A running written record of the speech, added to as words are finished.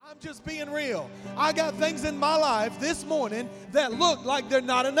just being real. I got things in my life this morning that look like they're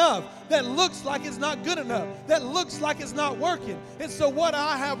not enough, that looks like it's not good enough, that looks like it's not working. And so what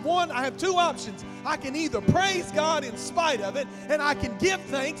I have two options. I can either praise God in spite of it, and I can give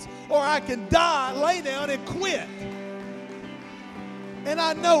thanks, or I can die, lay down, and quit. And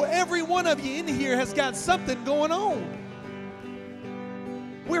I know every one of you in here has got something going on.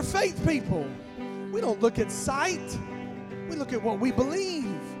 We're faith people. We don't look at sight. We look at what we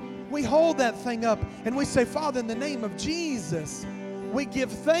believe. We hold that thing up and we say, Father, in the name of Jesus, we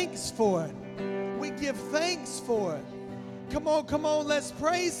give thanks for it. We give thanks for it. Come on, let's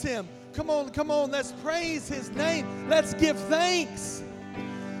praise Him. Come on, let's praise His name. Let's give thanks.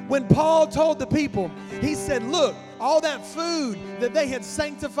 When Paul told the people, he said, look, all that food that they had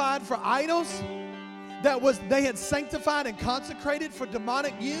sanctified for idols, they had sanctified and consecrated for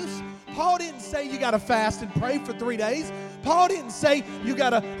demonic use. Paul didn't say you got to fast and pray for 3 days. Paul didn't say you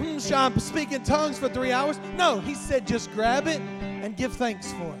got to speak in tongues for 3 hours. No, he said just grab it and give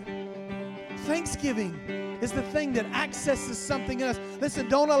thanks for it. Thanksgiving is the thing that accesses something else. Listen,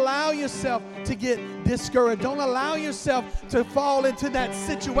 don't allow yourself to get discouraged. Don't allow yourself to fall into that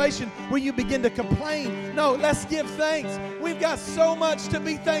situation where you begin to complain. No, let's give thanks. We've got so much to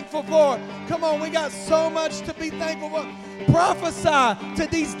be thankful for. Come on, we got so much to be thankful for. Prophesy to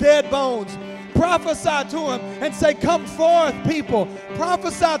these dead bones. Prophesy to them and say, come forth, people.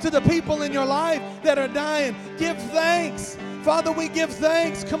 Prophesy to the people in your life that are dying. Give thanks. Father, we give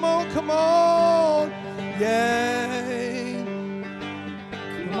thanks. Come on. Yay.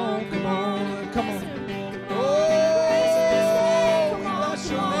 Come on. Oh, we bless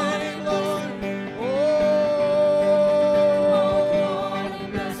your name, Lord.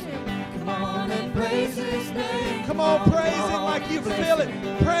 Come on and praise His name. Come on, praise Him like you feel it.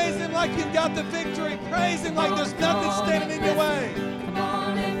 Praise Him like you've got the victory. Praise Him like there's nothing standing in your way. Come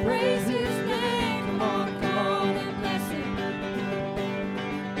on and praise His name. Come on and bless Him.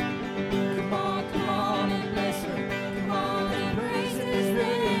 Come on and bless Him. Come on and praise His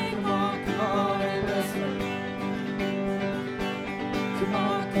name. Come on and bless Him. Come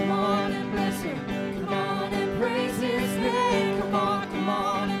on and bless Him. Come on and praise His name. Come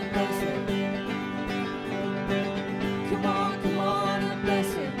on and bless Him. Come on and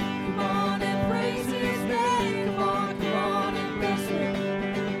bless Him. Come on and praise His name. Come on and bless Him.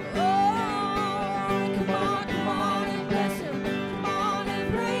 Oh, come on and bless Him. Come on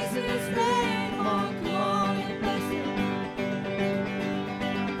and praise His name. Come on and bless Him.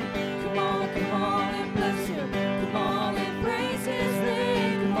 Come on and bless Him. Come on and praise His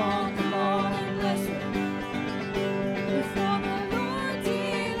name. Come on and bless Him. For the Lord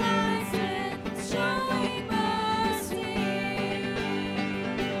delights in showing mercy.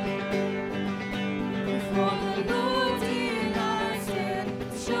 For the Lord delights in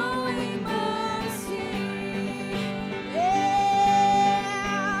showing mercy.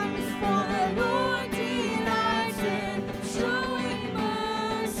 Yeah, for the Lord delights in showing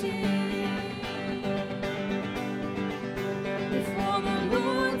mercy. For the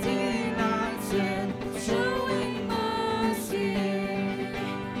Lord delights in showing mercy.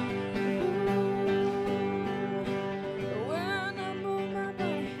 When I move my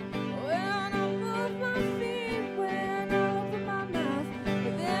body, when I move my feet, when I open my mouth,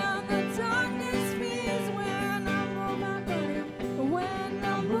 then the darkness flees. When I move my body, when I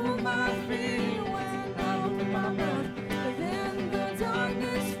move my feet, when I open my mouth, then the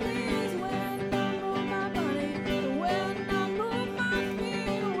darkness flees. When I move my body, when I move my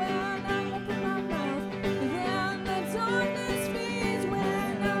feet, when I open my mouth, then the darkness flees.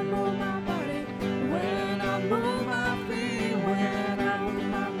 When I move my body, when I move my feet, when I open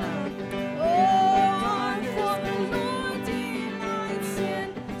my mouth. Oh, for the Lord delights in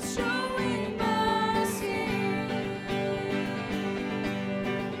showing mercy.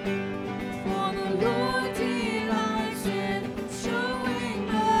 For the Lord delights in showing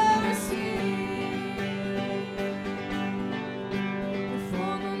mercy.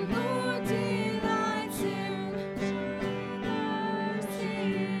 For the Lord delights in showing mercy.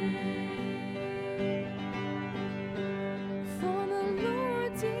 For the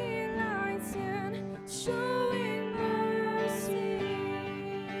Lord delights in showing mercy.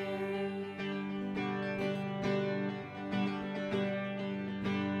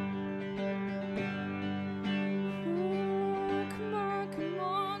 Oh, come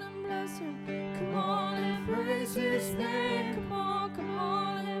on and bless Him. Come on and praise His name. Come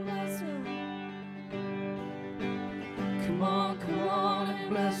on and bless Him. Come on and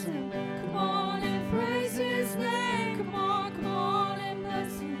bless Him. Come on and praise His name. Come on and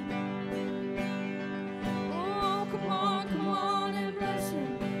bless Him. Oh, come on and bless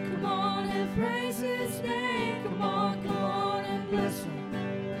Him. bless him.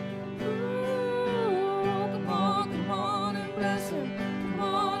 Come on and bless him. Come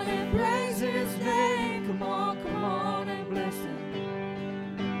on and praise his name. Come on and bless him.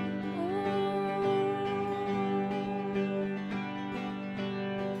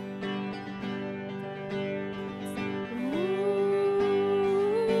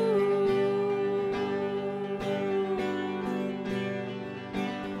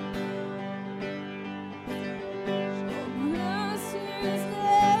 Bless his name.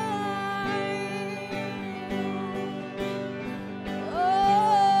 Oh,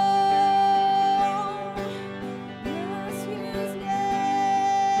 bless his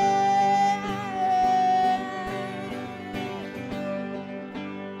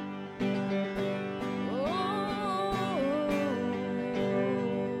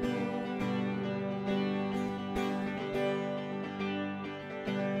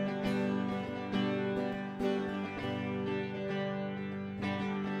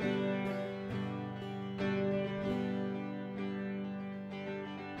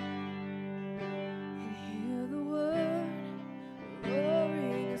And hear the word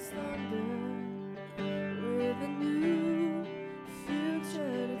roaring as thunder, with a new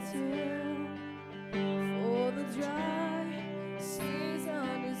future to tell. For the dry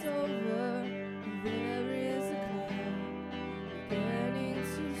season is over, there is a cloud beginning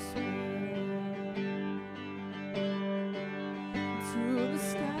to swell. To the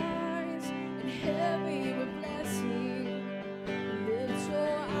skies and heavy with blessing, lift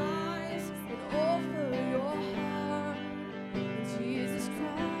your eyes and offer your heart. Jesus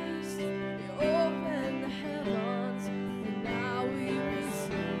Christ, you open the heavens, and now we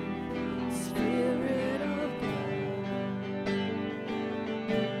receive the Spirit of God.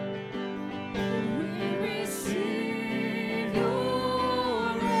 We receive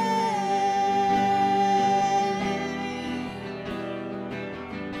your reign.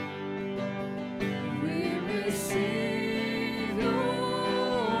 We receive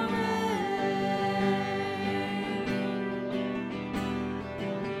your reign.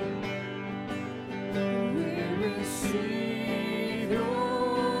 We receive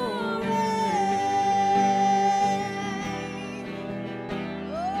your reign.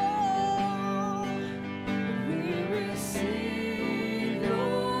 Oh, we receive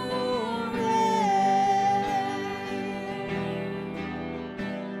your reign.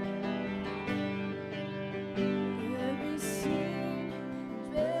 Every sin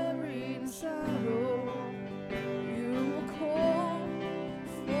buried in sorrow, you will call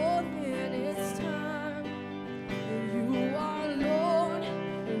forth in its time. You are Lord,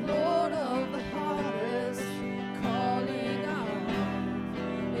 Lord of the harvest, calling out,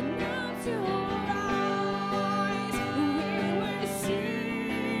 and now to rise. We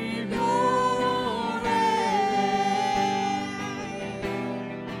receive your reign.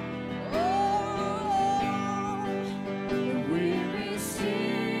 Oh, we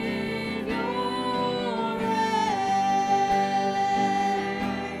receive your reign.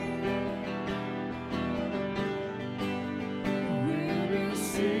 We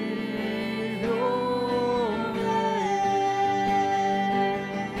receive your reign.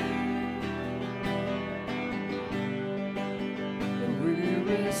 We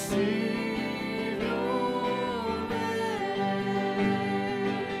receive your reign.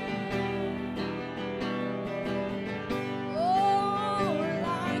 Oh,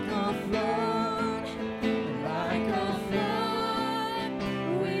 like a flood,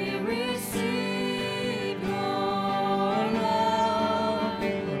 we receive your love.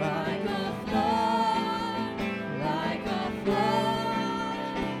 Like a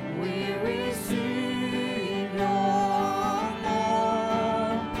flood, we receive your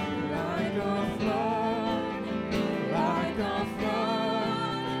love.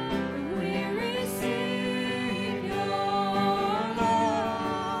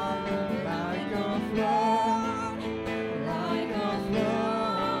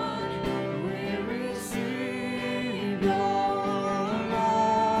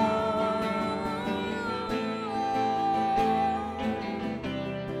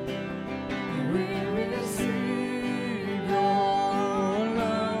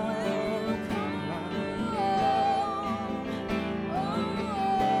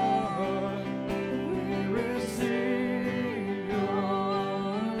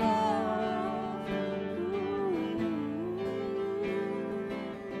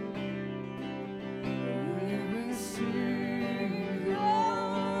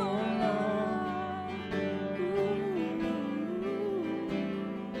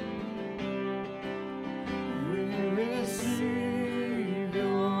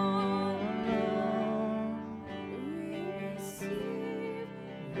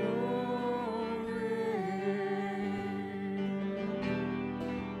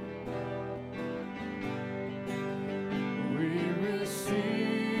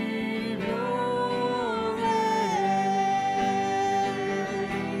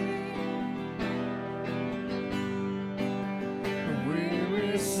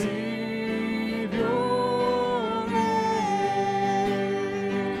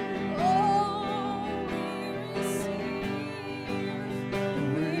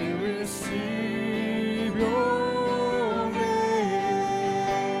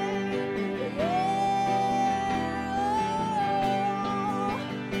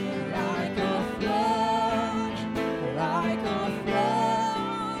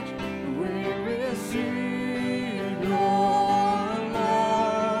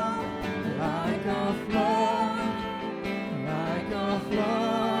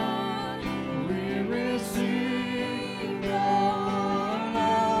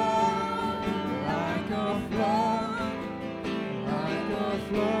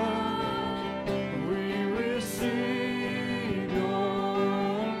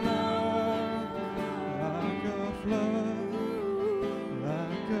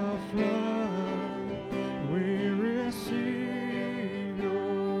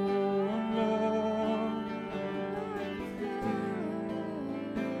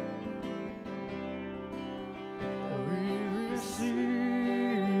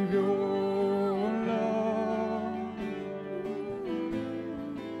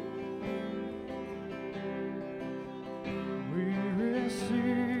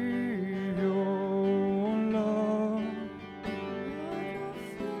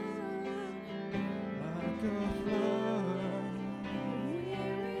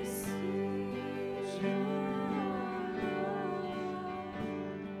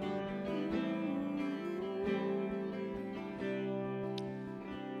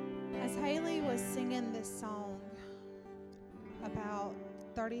 was singing this song about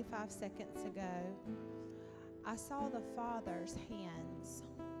 35 seconds ago, I saw the Father's hands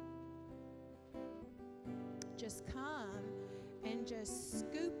just come and just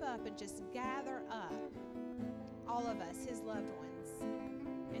scoop up and just gather up all of us, his loved ones,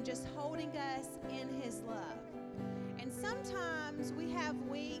 and just holding us in his love. And sometimes we have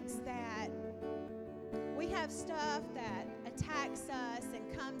weeks that we have stuff that attacks us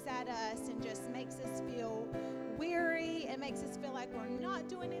and comes at us and just makes us feel weary. It makes us feel like we're not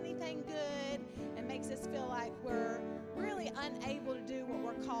doing anything good. It makes us feel like we're really unable to do what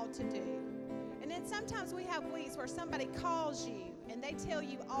we're called to do. And then sometimes we have weeks where somebody calls you and they tell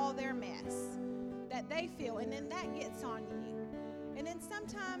you all their mess that they feel, and then that gets on you. And then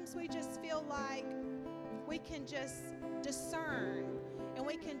sometimes we just feel like we can just discern and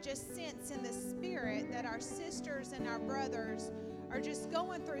we can just sense in the spirit that our sisters and our brothers are just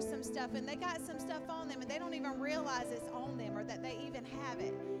going through some stuff, and they got some stuff on them and they don't even realize it's on them or that they even have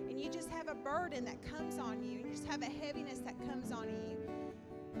it. And you just have a burden that comes on you. You just have a heaviness that comes on you.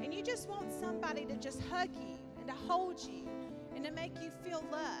 And you just want somebody to just hug you and to hold you and to make you feel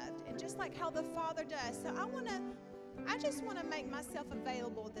loved, and just like how the Father does. So I just want to make myself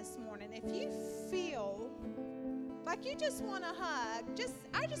available this morning. If you feel like you just want to hug,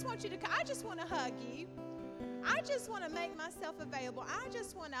 I just want to hug you. I just want to make myself available. I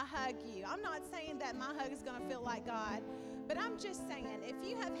just want to hug you. I'm not saying that my hug is going to feel like God, but I'm just saying, if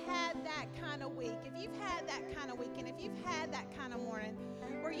you have had that kind of week, if you've had that kind of weekend, if you've had that kind of morning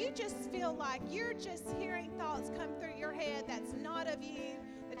where you just feel like you're just hearing thoughts come through your head that's not of you,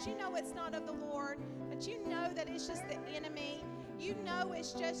 that you know it's not of the Lord, that you know that it's just the enemy, you know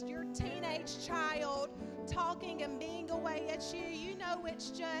it's just your teenage child talking and being away at you, you know it's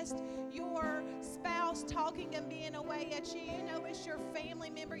just your spouse talking and being away at you, you know it's your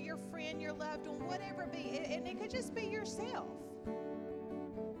family member, your friend, your loved one, whatever it be, and it could just be yourself.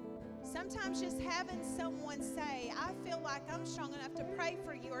 Sometimes just having someone say, I feel like I'm strong enough to pray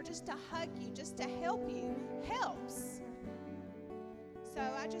for you, or just to hug you, just to help you, helps. So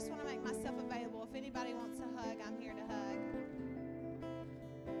I just want to make myself available. If anybody wants a hug, I'm here to hug.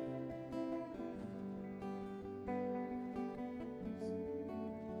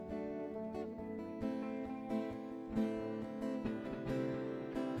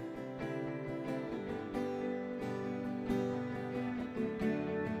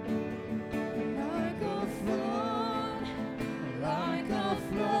 Like a flood.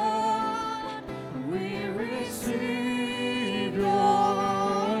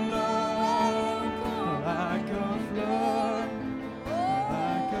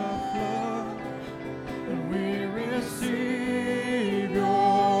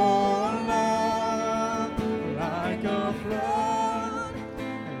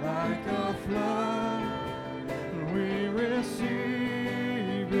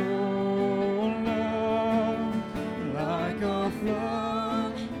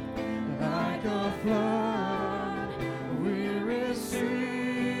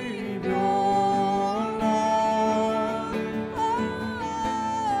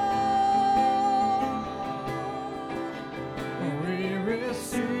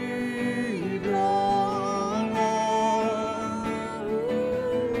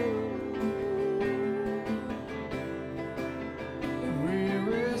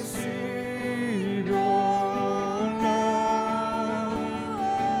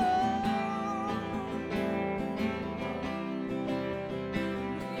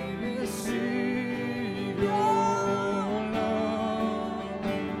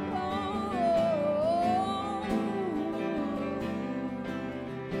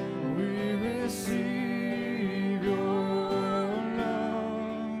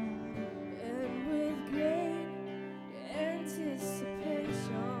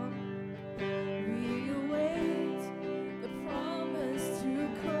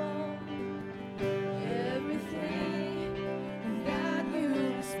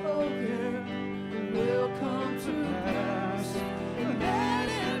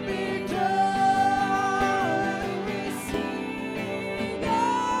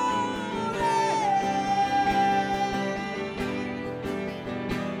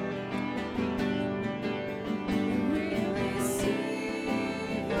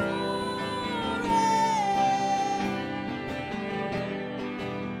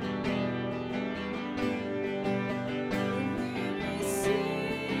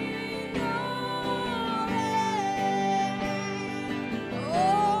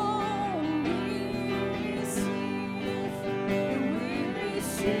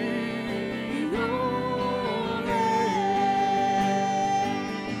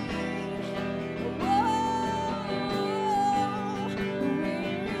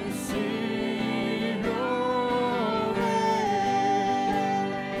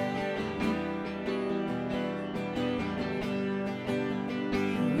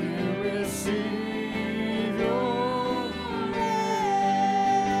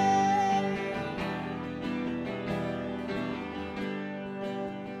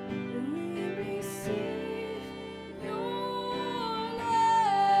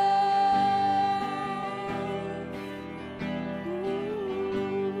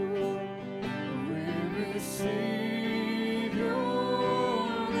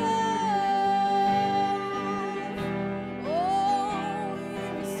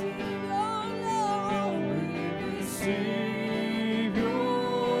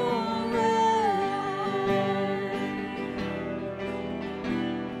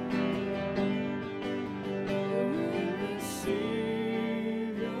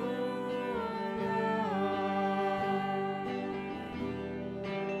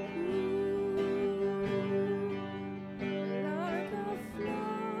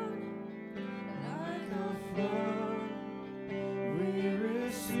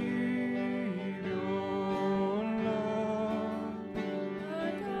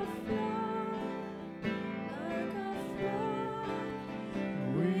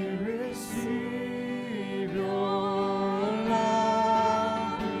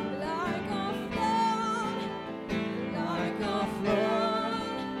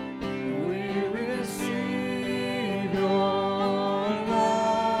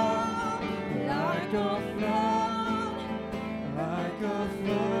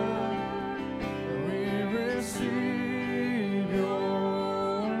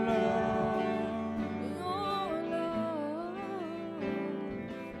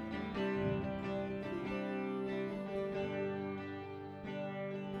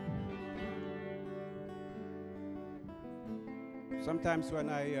 Sometimes when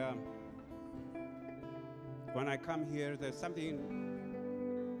I come here, there's something.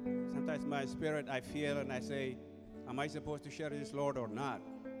 Sometimes my spirit, I feel, and I say, "Am I supposed to share this, Lord, or not?"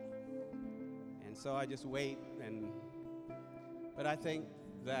 And so I just wait. But I think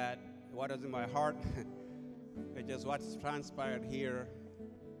that what is in my heart, it's just what's transpired here.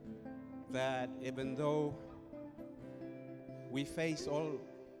 That even though we face all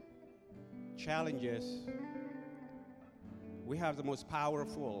challenges, we have the most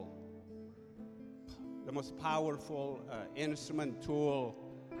powerful instrument, tool,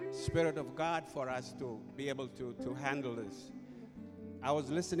 Spirit of God for us to be able to handle this. I was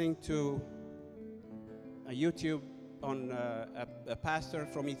listening to a YouTube on a pastor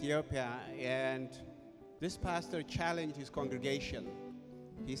from Ethiopia, and this pastor challenged his congregation.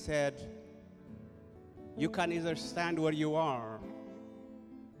 He said, "You can either stand where you are,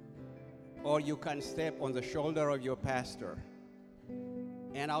 or you can step on the shoulder of your pastor."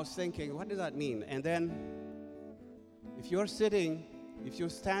 And I was thinking, what does that mean? And then, if you're sitting, if you're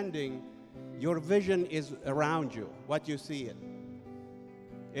standing, your vision is around you, what you see it.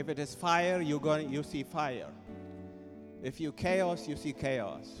 If it is fire, you see fire. If you chaos, you see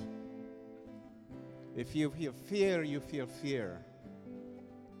chaos. If you feel fear, you feel fear.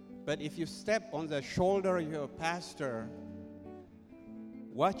 But if you step on the shoulder of your pastor,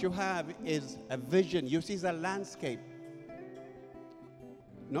 what you have is a vision. You see the landscape.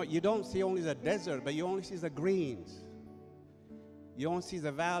 No, you don't see only the desert, but you only see the greens. You don't see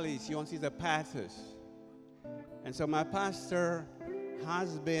the valleys. You don't see the paths. And so my pastor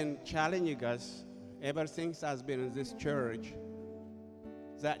has been challenging us ever since I've been in this church,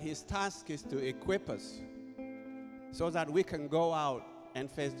 that his task is to equip us so that we can go out and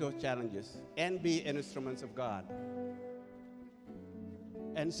face those challenges and be instruments of God.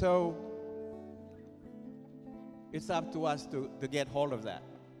 And so it's up to us to get hold of that.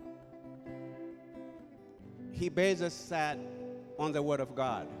 He bases that on the Word of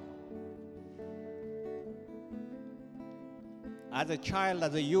God. As a child,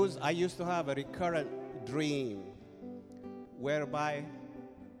 as a youth, I used to have a recurrent dream whereby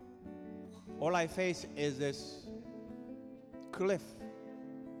all I face is this cliff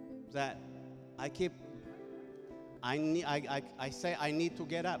that I say I need to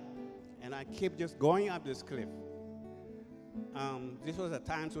get up, and I keep just going up this cliff. This was a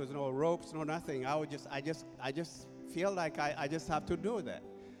time so there was no ropes, no nothing. I just feel like I just have to do that.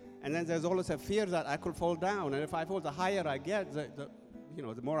 And then there's always a fear that I could fall down, and if I fall, the higher I get, the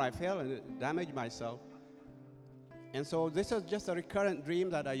more I fail and damage myself. And so this is just a recurrent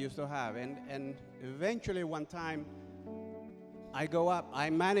dream that I used to have. And eventually one time, I go up, I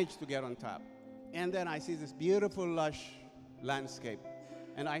manage to get on top. And then I see this beautiful, lush landscape.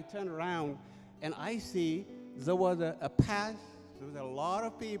 And I turn around, and I see there was a path. There was a lot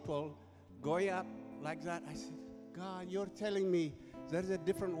of people going up like that. I said, God, you're telling me there's a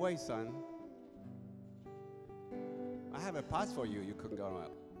different way, son. I have a path for you. You can go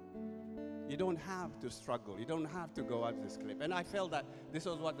up. You don't have to struggle. You don't have to go up this cliff. And I felt that this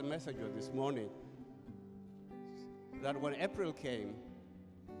was what the message was this morning. That when April came,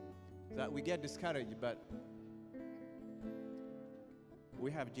 that we get discouraged, but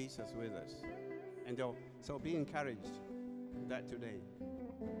we have Jesus with us. And so be encouraged that today.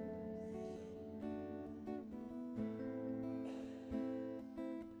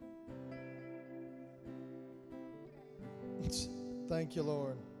 Thank you,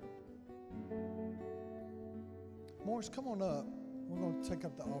 Lord. Morris, come on up. We're going to take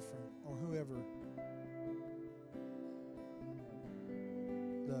up the offering, or whoever.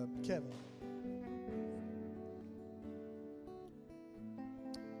 Kevin.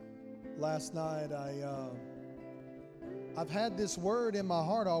 Last night, I've had this word in my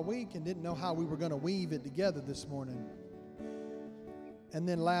heart all week and didn't know how we were going to weave it together this morning. And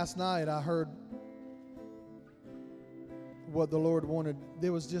then last night, I heard what the Lord wanted.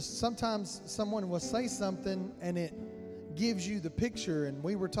 There was just sometimes someone will say something and it gives you the picture. And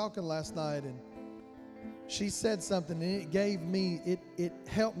we were talking last night, and she said something, and it gave me, it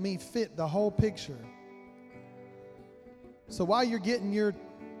helped me fit the whole picture. So while you're getting your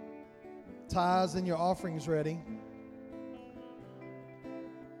tithes and your offerings ready,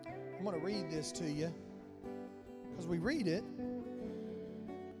 I'm going to read this to you, because we read it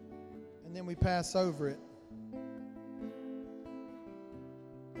and then we pass over it.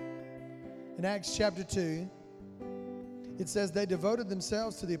 In Acts chapter 2, it says, they devoted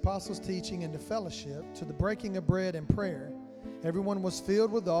themselves to the apostles' teaching and to fellowship, to the breaking of bread and prayer. Everyone was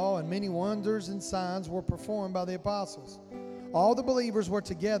filled with awe, and many wonders and signs were performed by the apostles. All the believers were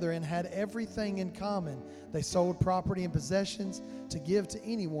together and had everything in common. They sold property and possessions to give to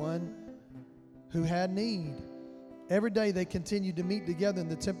anyone who had need. Every day they continued to meet together in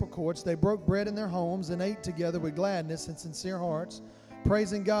the temple courts. They broke bread in their homes and ate together with gladness and sincere hearts,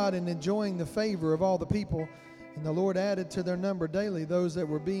 praising God and enjoying the favor of all the people. And the Lord added to their number daily those that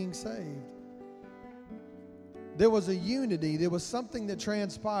were being saved. There was a unity. There was something that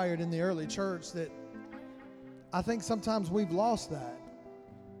transpired in the early church that I think sometimes we've lost that.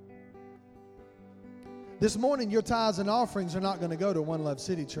 This morning, your tithes and offerings are not going to go to One Love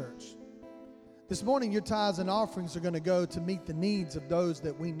City Church. This morning, your tithes and offerings are going to go to meet the needs of those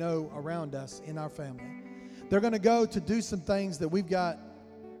that we know around us in our family. They're going to go to do some things that we've got,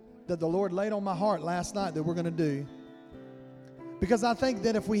 that the Lord laid on my heart last night that we're going to do. Because I think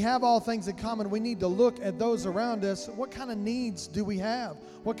that if we have all things in common, we need to look at those around us. What kind of needs do we have?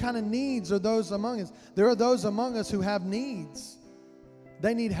 What kind of needs are those among us? There are those among us who have needs.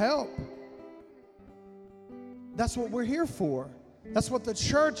 They need help. That's what we're here for. That's what the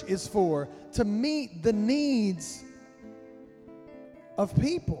church is for, to meet the needs of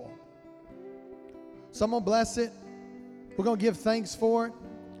people. So I'm going to bless it. We're going to give thanks for it.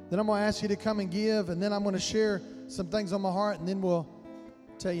 Then I'm going to ask you to come and give, and then I'm going to share some things on my heart, and then we'll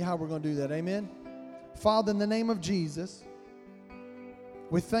tell you how we're going to do that. Amen? Father, in the name of Jesus,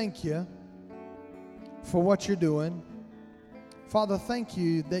 we thank you for what you're doing. Father, thank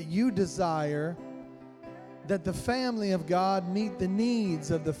you that you desire that the family of God meet the needs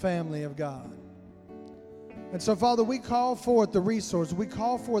of the family of God. And so, Father, we call forth the resources. We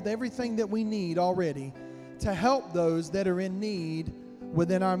call forth everything that we need already to help those that are in need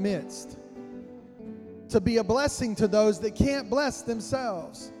within our midst. To be a blessing to those that can't bless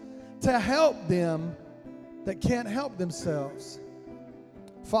themselves. To help them that can't help themselves.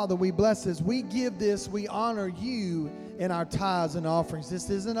 Father, we bless this. We give this. We honor you in our tithes and offerings. This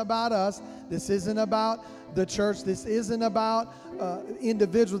isn't about us. This isn't about the church. This isn't about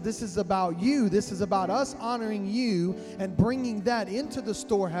individuals. This is about you. This is about us honoring you and bringing that into the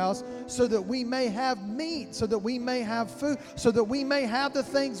storehouse so that we may have meat, so that we may have food, so that we may have the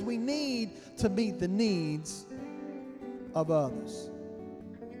things we need to meet the needs of others.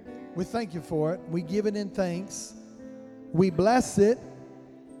 We thank you for it. We give it in thanks. We bless it.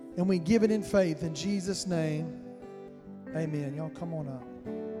 And we give it in faith. In Jesus' name, amen. Y'all come on up.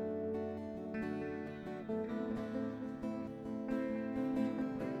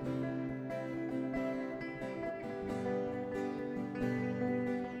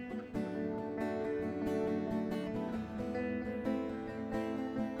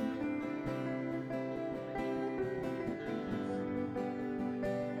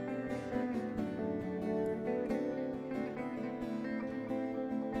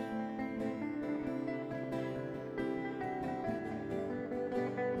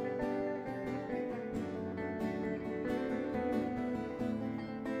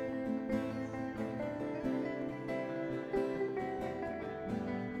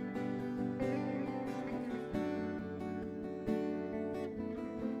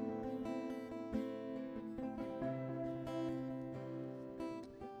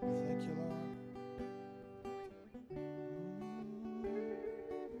 Thank you, Lord.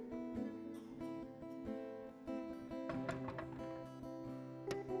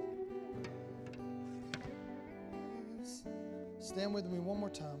 Stand with me one more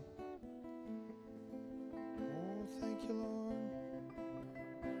time. Oh, thank you, Lord.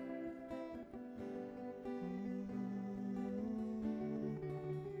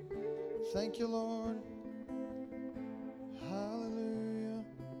 Thank you, Lord. Hallelujah.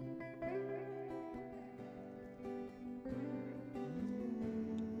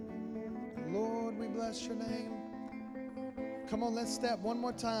 Lord, we bless your name. Come on, let's step one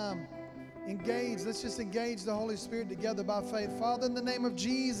more time. Engage. Let's just engage the Holy Spirit together by faith. Father, in the name of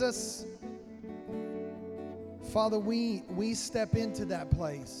Jesus, Father, we step into that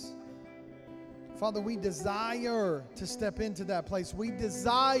place. Father, we desire to step into that place. We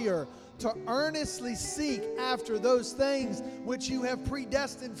desire to earnestly seek after those things which you have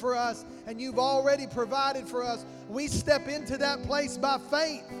predestined for us and you've already provided for us. We step into that place by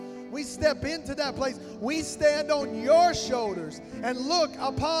faith. We step into that place. We stand on your shoulders and look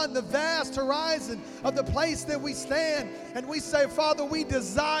upon the vast horizon of the place that we stand. And we say, Father, we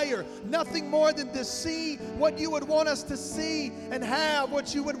desire nothing more than to see what you would want us to see and have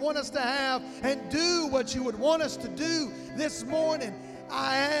what you would want us to have and do what you would want us to do this morning.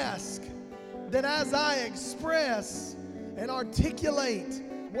 I ask that as I express and articulate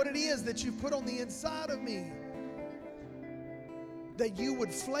what it is that you've put on the inside of me, that you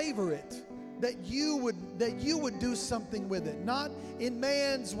would flavor it that you would do something with it, not in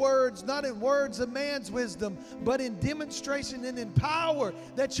man's words, not in words of man's wisdom, but in demonstration and in power,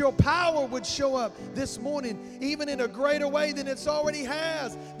 that your power would show up this morning, even in a greater way than it's already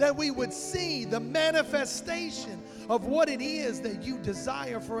has, that we would see the manifestation of what it is that you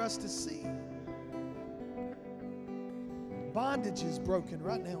desire for us to see. Bondage is broken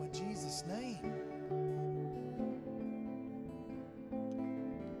right now in Jesus' name.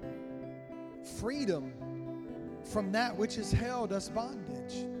 Freedom from that which has held us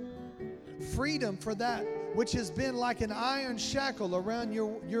bondage. Freedom for that which has been like an iron shackle around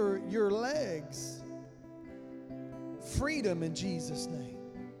your legs. Freedom in Jesus' name.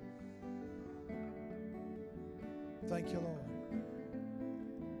 Thank you, Lord.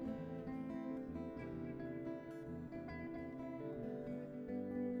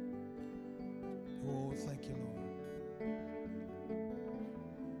 Oh, thank you, Lord.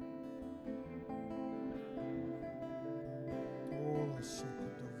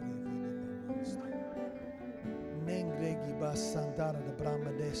 Nengregi basandara de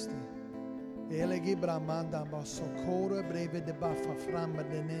brama desti. Elegi bramanda basokora breve de bafa framba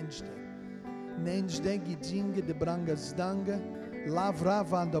de nenjde. Nenjdegi jinge de branga zdanga.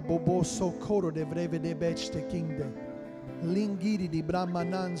 Lavravanda bobo sokoro de breve de bechste kingde. Lingiri di brama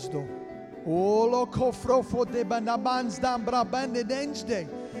nansdo. Olo kofrofo de banabanzdam brabande denjde.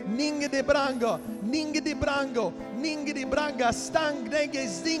 Ninge de brango, ninge de brango, ninge de branga stang nege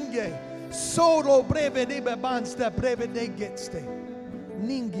zinge. Solo breve de bebansta breve de getste.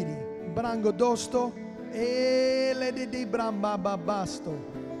 Ningiri brango dosto ele de bramba babasto.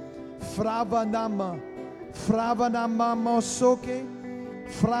 Fravanama mosoke,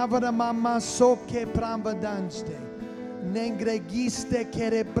 fravanama soke pramba danste. Nengregiste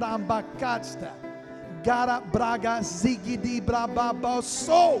kere bramba katsta. Gara braga zigi di braba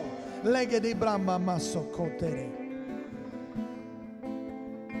baso. Lege di bramba maso kotere.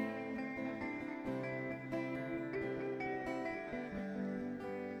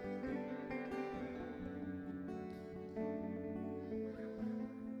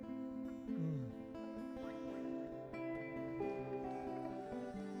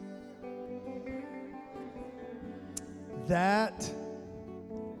 That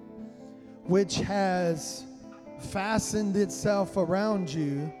which has fastened itself around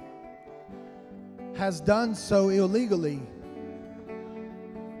you has done so illegally.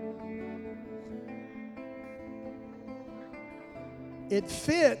 It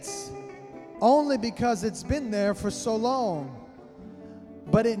fits only because it's been there for so long,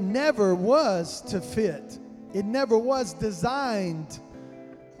 but it never was to fit. It never was designed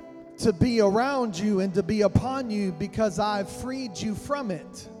to be around you and to be upon you, because I've freed you from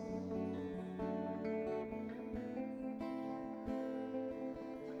it.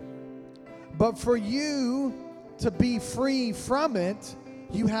 But for you to be free from it,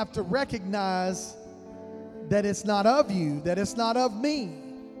 you have to recognize that it's not of you, that it's not of me.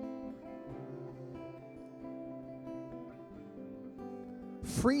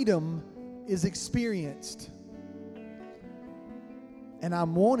 Freedom is experienced. And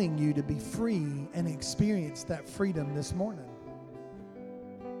I'm wanting you to be free and experience that freedom this morning.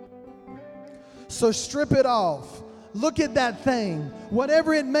 So strip it off. Look at that thing,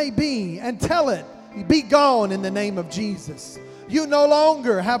 whatever it may be, and tell it, be gone in the name of Jesus. You no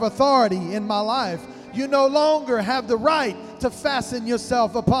longer have authority in my life. You no longer have the right to fasten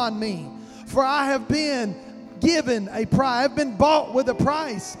yourself upon me. For I have been given a price. I've been bought with a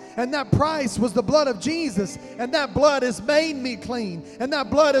price, and that price was the blood of Jesus, and that blood has made me clean, and that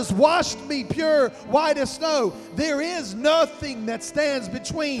blood has washed me pure, white as snow. There is nothing that stands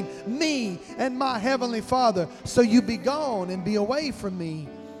between me and my Heavenly Father. So you be gone and be away from me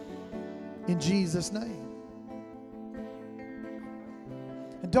in Jesus' name.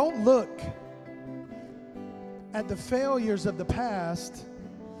 And don't look at the failures of the past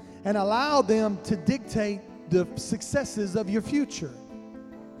and allow them to dictate the successes of your future.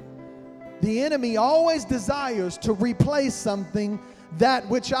 The enemy always desires to replace something that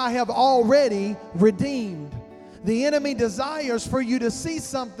which I have already redeemed. The enemy desires for you to see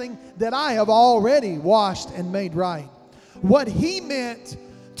something that I have already washed and made right. What he meant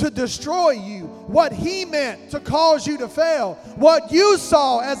to destroy you, what he meant to cause you to fail, what you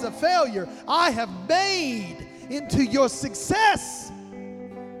saw as a failure, I have made into your success.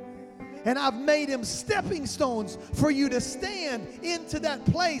 And I've made him stepping stones for you to stand into that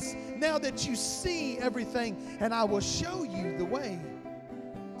place now that you see everything. And I will show you the way,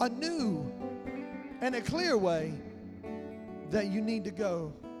 a new and a clear way that you need to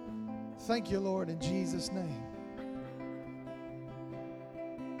go. Thank you, Lord, in Jesus' name.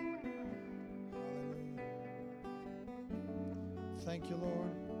 Thank you,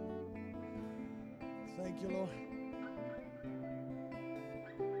 Lord. Thank you, Lord.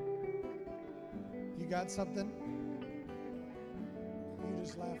 You got something? You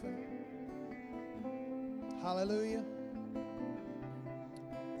just laughing? Hallelujah.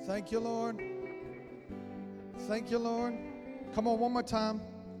 Thank you, Lord. Thank you, Lord. Come on, one more time.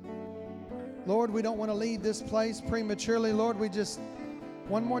 Lord, we don't want to leave this place prematurely. Lord, we just,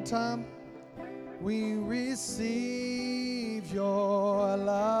 one more time. We receive your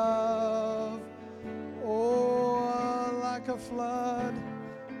love. Oh, like a flood.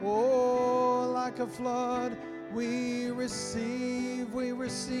 Oh, like a flood. We receive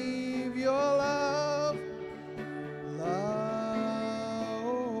your love. Love.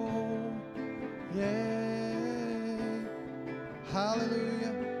 Oh, yeah.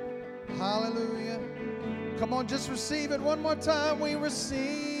 Hallelujah. Hallelujah. Come on, just receive it one more time. We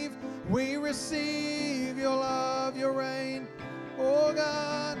receive your love, your reign. Oh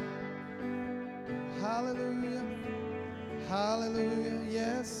God. Hallelujah. Hallelujah.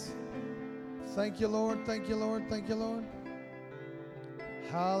 Yes. Thank you, Lord. Thank you, Lord. Thank you, Lord.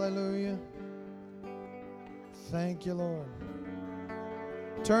 Hallelujah. Thank you, Lord.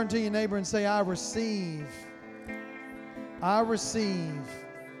 Turn to your neighbor and say, I receive. I receive.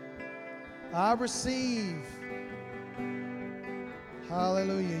 I receive.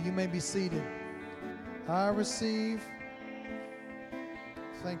 Hallelujah. You may be seated. I receive.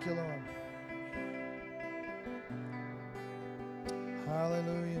 Thank you, Lord.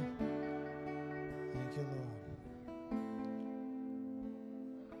 Hallelujah. Thank you,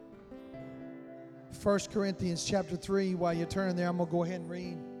 Lord. 1 Corinthians chapter 3. While you're turning there, I'm going to go ahead and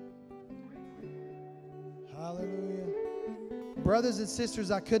read. Hallelujah. Brothers and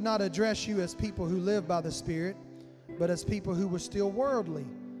sisters, I could not address you as people who live by the Spirit, but as people who were still worldly,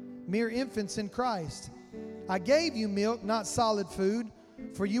 mere infants in Christ. I gave you milk, not solid food,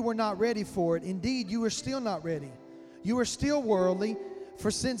 for you were not ready for it. Indeed, you are still not ready. You are still worldly,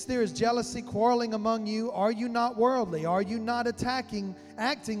 for since there is jealousy, quarreling among you, are you not worldly? Are you not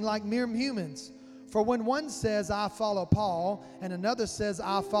acting like mere humans? For when one says, I follow Paul, and another says,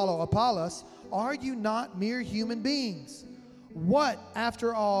 I follow Apollos, are you not mere human beings? What,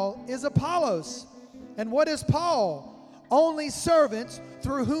 after all, is Apollos? And what is Paul? Only servants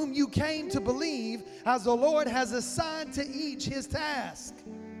through whom you came to believe, as the Lord has assigned to each his task.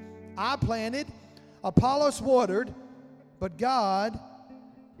 I planted, Apollos watered, but God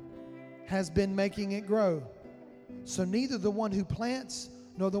has been making it grow. So neither the one who plants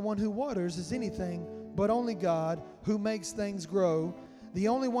nor the one who waters is anything, but only God who makes things grow. The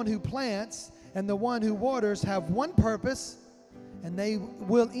only one who plants and the one who waters have one purpose, and they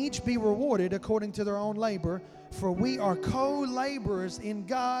will each be rewarded according to their own labor. For we are co-laborers in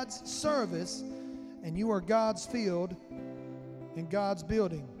God's service, and you are God's field and God's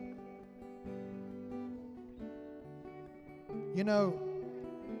building. You know,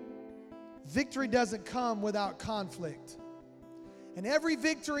 victory doesn't come without conflict. And every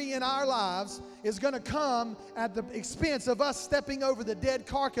victory in our lives is going to come at the expense of us stepping over the dead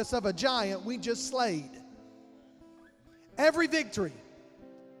carcass of a giant we just slayed. Every victory.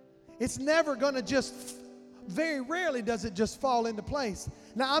 It's never going to just, very rarely does it just fall into place.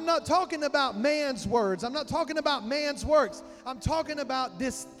 Now, I'm not talking about man's words. I'm not talking about man's works. I'm talking about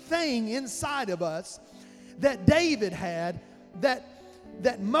this thing inside of us that David had, that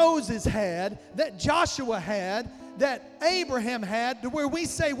Moses had, that Joshua had, that Abraham had, to where we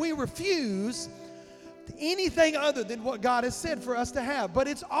say we refuse anything other than what God has said for us to have. But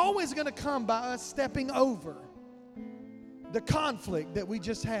it's always going to come by us stepping over the conflict that we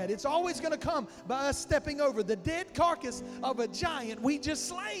just had. It's always going to come by us stepping over the dead carcass of a giant we just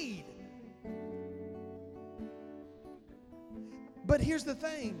slayed. But here's the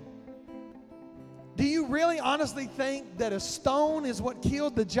thing. Do you really honestly think that a stone is what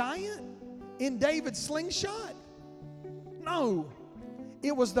killed the giant in David's slingshot? No.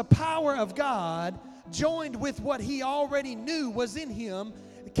 It was the power of God joined with what he already knew was in him,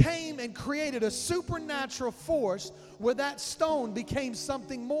 came and created a supernatural force where that stone became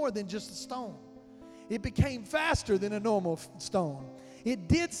something more than just a stone. It became faster than a normal stone. It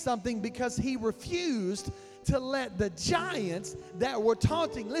did something because he refused to let the giants that were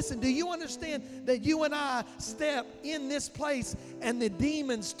taunting. Listen, do you understand that you and I step in this place and the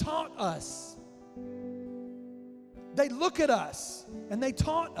demons taunt us? They look at us and they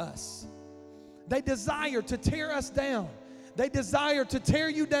taunt us. They desire to tear us down. They desire to tear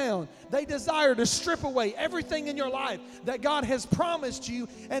you down. They desire to strip away everything in your life that God has promised you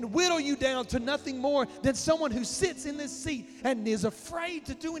and whittle you down to nothing more than someone who sits in this seat and is afraid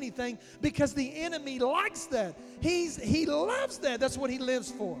to do anything because the enemy likes that. He loves that. That's what he lives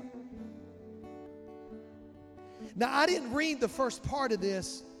for. Now, I didn't read the first part of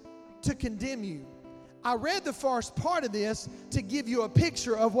this to condemn you. I read the first part of this to give you a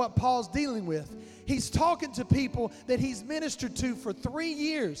picture of what Paul's dealing with. He's talking to people that he's ministered to for 3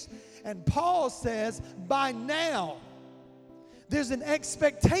 years. And Paul says, by now, there's an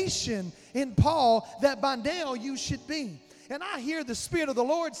expectation in Paul that by now you should be. And I hear the Spirit of the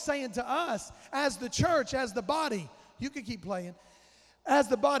Lord saying to us as the church, as the body, you can keep playing, as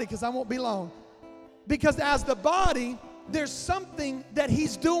the body, because I won't be long. Because as the body, there's something that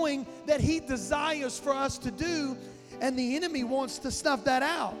he's doing that he desires for us to do, and the enemy wants to snuff that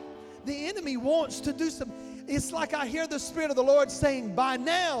out. The enemy wants to do something. It's like I hear the Spirit of the Lord saying, by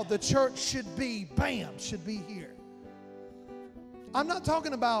now the church should be, bam, should be here. I'm not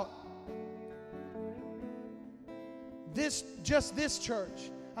talking about just this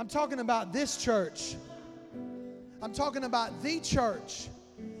church. I'm talking about this church. I'm talking about the church.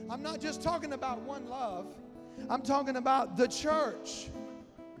 I'm not just talking about One Love. I'm talking about the church.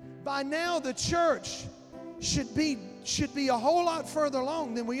 By now the church should be a whole lot further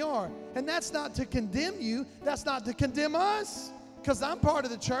along than we are. And that's not to condemn you. That's not to condemn us, because I'm part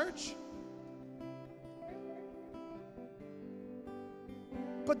of the church.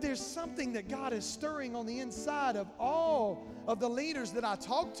 But there's something that God is stirring on the inside of all of the leaders that I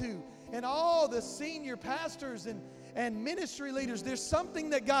talk to and all the senior pastors and ministry leaders. There's something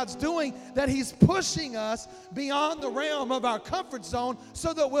that God's doing, that he's pushing us beyond the realm of our comfort zone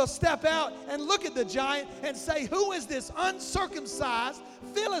so that we'll step out and look at the giant and say, who is this uncircumcised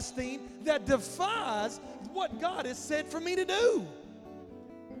Philistine that defies what God has said for me to do?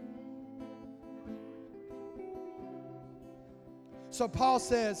 So Paul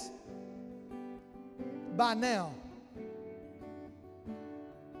says, by now,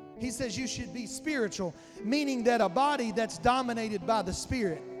 he says you should be spiritual, meaning that a body that's dominated by the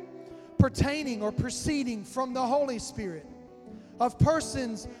Spirit, pertaining or proceeding from the Holy Spirit, of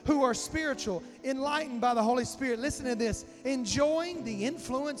persons who are spiritual, enlightened by the Holy Spirit. Listen to this. Enjoying the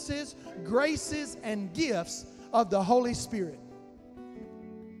influences, graces, and gifts of the Holy Spirit.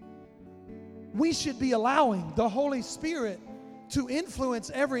 We should be allowing the Holy Spirit to influence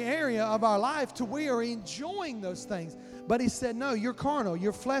every area of our life to where we are enjoying those things. But he said, no, you're carnal,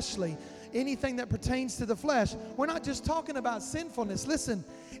 you're fleshly. Anything that pertains to the flesh. We're not just talking about sinfulness. Listen,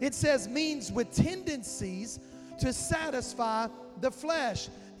 it says means with tendencies to satisfy the flesh,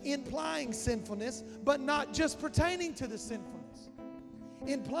 implying sinfulness, but not just pertaining to the sinfulness.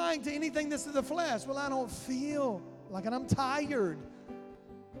 Implying to anything that's of the flesh. Well, I don't feel like it. I'm tired.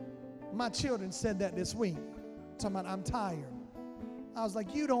 My children said that this week. Talking about I'm tired. I was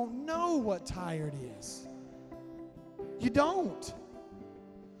like, you don't know what tired is. You don't.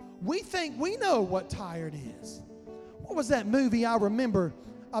 We think we know what tired is. What was that movie I remember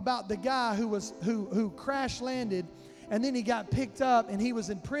about the guy who crash landed, and then he got picked up and he was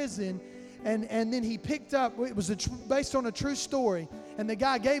in prison, and then he picked up, it was based on a true story, and the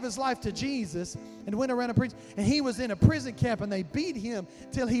guy gave his life to Jesus and went around a prison, and he was in a prison camp, and they beat him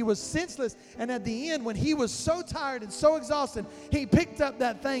till he was senseless, and at the end, when he was so tired and so exhausted, he picked up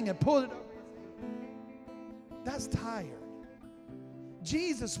that thing and pulled it over. That's tired.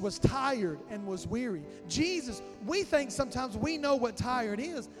 Jesus was tired and was weary. Jesus, we think sometimes we know what tired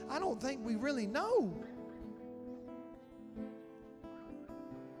is. I don't think we really know.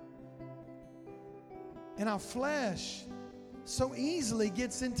 And our flesh so easily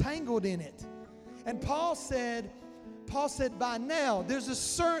gets entangled in it. And Paul said by now, there's a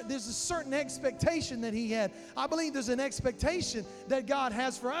certain expectation that he had. I believe there's an expectation that God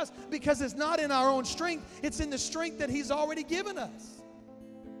has for us, because it's not in our own strength. It's in the strength that he's already given us.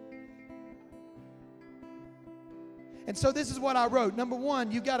 And so this is what I wrote. Number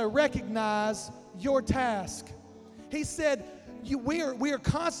one, you got to recognize your task. He said, we are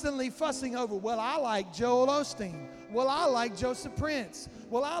constantly fussing over, well, I like Joel Osteen. Well, I like Joseph Prince.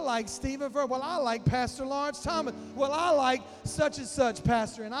 Well, I like Stephen Ver. Well, I like Pastor Lawrence Thomas. Well, I like such and such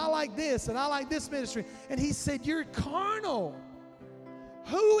pastor, and I like this, and I like this ministry. And he said, you're carnal.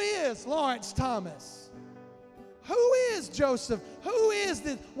 Who is Lawrence Thomas? Who is Joseph? Who is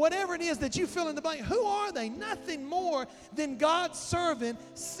this? Whatever it is that you fill in the blank, who are they? Nothing more than God's servant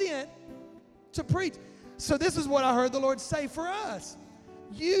sent to preach. So this is what I heard the Lord say for us.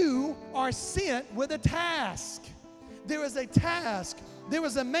 You are sent with a task. There is a task There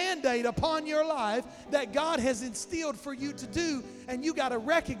was a mandate upon your life that God has instilled for you to do, and you got to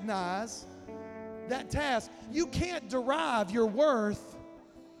recognize that task. You can't derive your worth.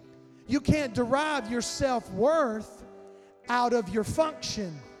 You can't derive your self-worth out of your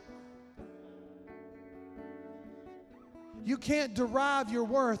function. You can't derive your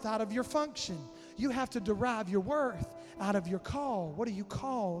worth out of your function. You have to derive your worth out of your call. What are you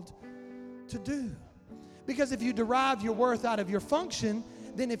called to do? Because if you derive your worth out of your function,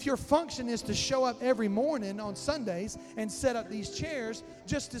 then if your function is to show up every morning on Sundays and set up these chairs,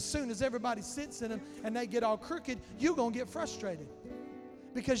 just as soon as everybody sits in them and they get all crooked, you're going to get frustrated.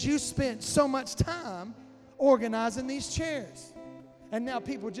 Because you spent so much time organizing these chairs. And now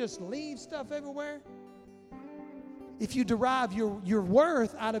people just leave stuff everywhere. If you derive your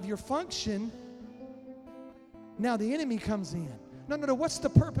worth out of your function, now the enemy comes in. No. What's the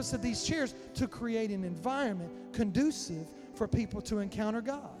purpose of these chairs? To create an environment conducive for people to encounter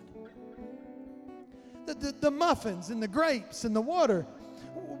God. The muffins and the grapes and the water,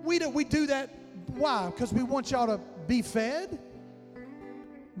 we do that. Why? Because we want y'all to be fed?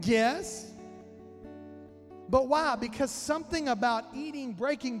 Yes. But why? Because something about eating,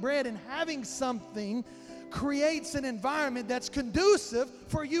 breaking bread, and having something creates an environment that's conducive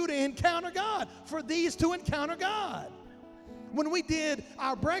for you to encounter God, for these to encounter God. When we did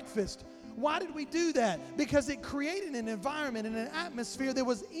our breakfast, why did we do that? Because it created an environment and an atmosphere that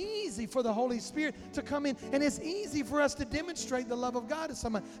was easy for the Holy Spirit to come in, and it's easy for us to demonstrate the love of God to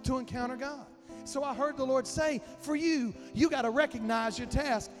someone, to encounter God. So I heard the Lord say, for you got to recognize your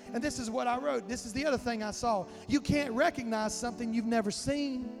task. And this is what I wrote. This is the other thing I saw. You can't recognize something you've never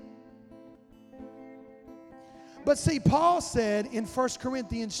seen. But see, Paul said in 1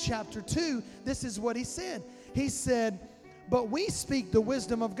 Corinthians chapter 2, this is what he said. He said, but we speak the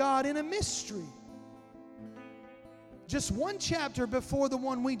wisdom of God in a mystery. Just one chapter before the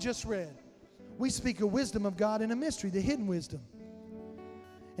one we just read. We speak the wisdom of God in a mystery, the hidden wisdom.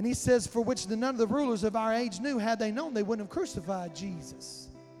 And he says, for which none of the rulers of our age knew. Had they known, they wouldn't have crucified Jesus.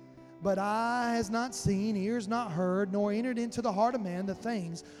 But eye has not seen, ears not heard, nor entered into the heart of man the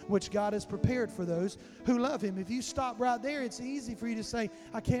things which God has prepared for those who love him. If you stop right there, it's easy for you to say,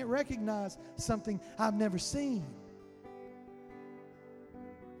 I can't recognize something I've never seen.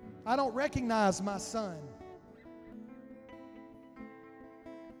 I don't recognize my son.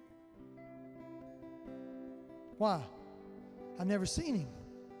 Why? I've never seen him.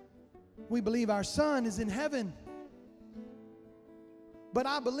 We believe our son is in heaven. But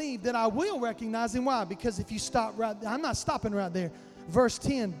I believe that I will recognize him. Why? Because if you stop right there, I'm not stopping right there. Verse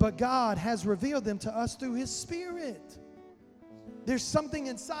 10, but God has revealed them to us through his Spirit. There's something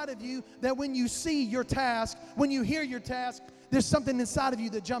inside of you that when you see your task, when you hear your task, there's something inside of you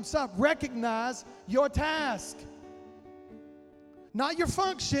that jumps up. Recognize your task. Not your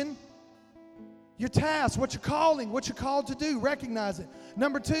function, your task, what you're calling, what you're called to do. Recognize it.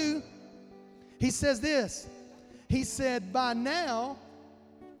 Number 2, he says this. He said, by now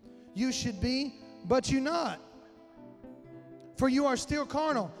you should be, but you not. For you are still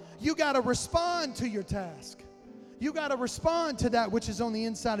carnal. You got to respond to your task. You got to respond to that which is on the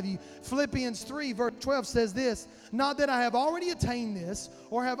inside of you. Philippians 3 verse 12 says this, not that I have already attained this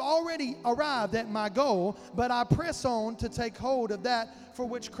or have already arrived at my goal, but I press on to take hold of that for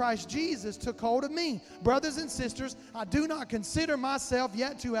which Christ Jesus took hold of me. Brothers and sisters, I do not consider myself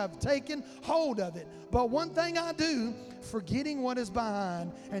yet to have taken hold of it. But one thing I do, forgetting what is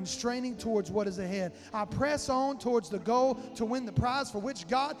behind and straining towards what is ahead, I press on towards the goal to win the prize for which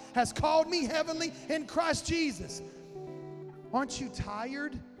God has called me heavenly in Christ Jesus. Aren't you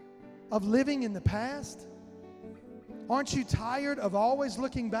tired of living in the past? Aren't you tired of always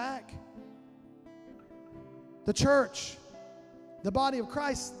looking back? The church, the body of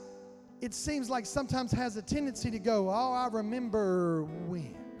Christ, it seems like sometimes has a tendency to go, oh, I remember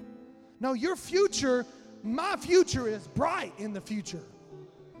when. No, your future, my future is bright in the future.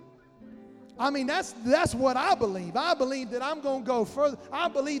 I mean, that's what I believe. I believe that I'm going to go further. I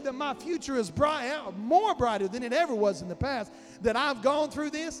believe that my future is bright, more brighter than it ever was in the past. That I've gone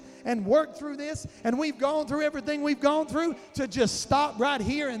through this and worked through this, and we've gone through everything we've gone through to just stop right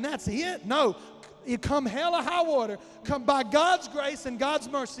here and that's it. No, you come hell or high water, come by God's grace and God's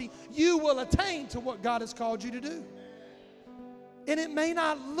mercy, you will attain to what God has called you to do. And it may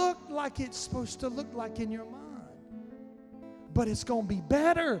not look like it's supposed to look like in your mind, but it's going to be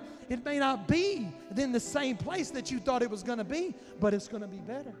better. It may not be in the same place that you thought it was going to be, but it's going to be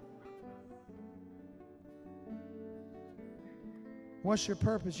better. What's your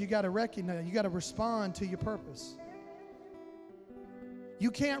purpose? You got to recognize, you got to respond to your purpose. You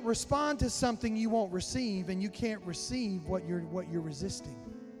can't respond to something you won't receive, and you can't receive what you're resisting.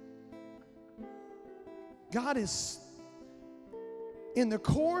 God is, in the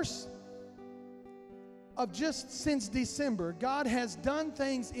course of just since December, God has done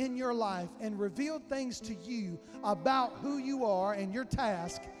things in your life and revealed things to you about who you are and your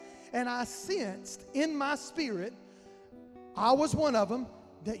task. And I sensed in my spirit, I was one of them,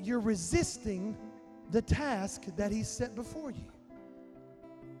 that you're resisting the task that He set before you.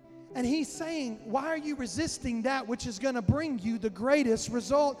 And He's saying, why are you resisting that which is going to bring you the greatest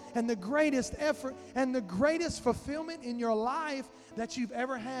result and the greatest effort and the greatest fulfillment in your life that you've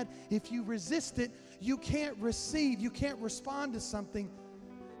ever had? If you resist it, you can't receive, you can't respond to something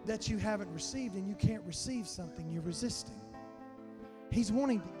that you haven't received, and you can't receive something you're resisting. He's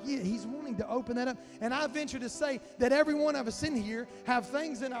wanting to open that up. And I venture to say that every one of us in here have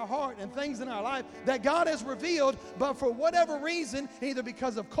things in our heart and things in our life that God has revealed, but for whatever reason, either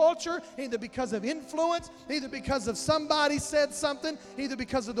because of culture, either because of influence, either because of somebody said something, either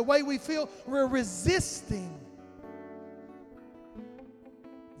because of the way we feel, we're resisting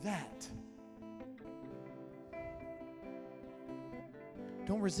that.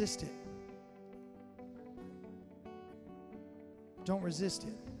 Don't resist it. Don't resist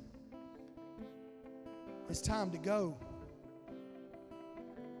it. It's time to go.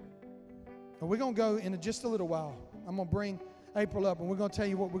 And we're going to go in just a little while. I'm going to bring April up, and we're going to tell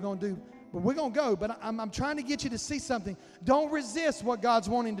you what we're going to do. But we're going to go. But I'm trying to get you to see something. Don't resist what God's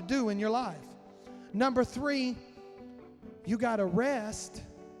wanting to do in your life. Number 3, you got to rest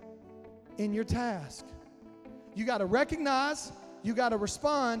in your task. You got to recognize, you got to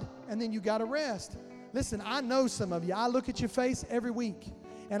respond, and then you got to rest. Listen, I know some of you. I look at your face every week,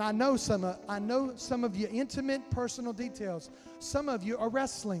 and I know some of your intimate, personal details. Some of you are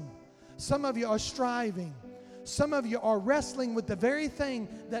wrestling. Some of you are striving. Some of you are wrestling with the very thing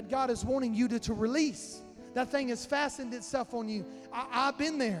that God is wanting you to release. That thing has fastened itself on you. I've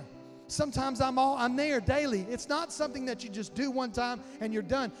been there. Sometimes I'm there daily. It's not something that you just do one time and you're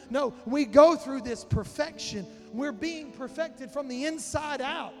done. No, we go through this perfection. We're being perfected from the inside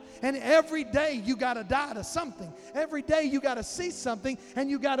out. And every day you got to die to something. Every day you got to see something, and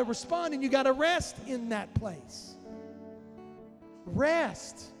you got to respond, and you got to rest in that place.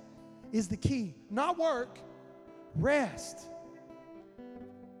 Rest is the key. Not work, rest.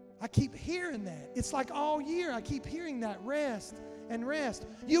 I keep hearing that. It's like all year I keep hearing that, rest and rest.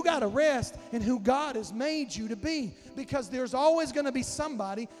 You got to rest in who God has made you to be, because there's always going to be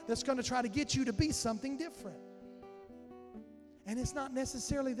somebody that's going to try to get you to be something different. And it's not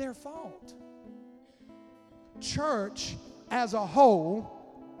necessarily their fault. Church as a whole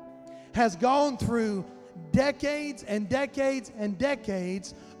has gone through decades and decades and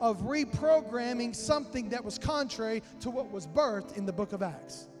decades of reprogramming something that was contrary to what was birthed in the book of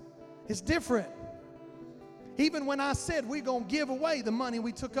Acts. It's different. Even when I said we're going to give away the money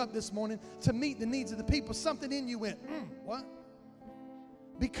we took up this morning to meet the needs of the people, something in you went, what?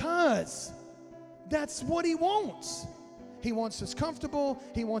 Because that's what He wants. He wants us comfortable.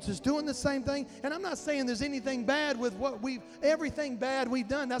 He wants us doing the same thing. And I'm not saying there's anything bad with everything bad we've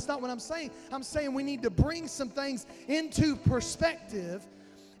done. That's not what I'm saying. I'm saying we need to bring some things into perspective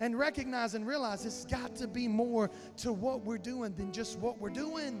and recognize and realize it's got to be more to what we're doing than just what we're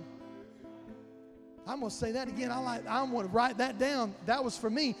doing. I'm going to say that again. I want to write that down. That was for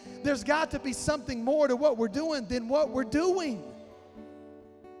me. There's got to be something more to what we're doing than what we're doing.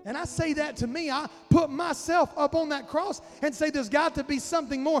 And I say that to me. I put myself up on that cross and say there's got to be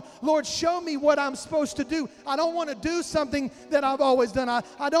something more. Lord, show me what I'm supposed to do. I don't want to do something that I've always done.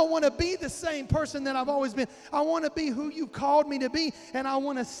 I don't want to be the same person that I've always been. I want to be who you called me to be, and I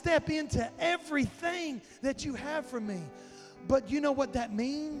want to step into everything that you have for me. But you know what that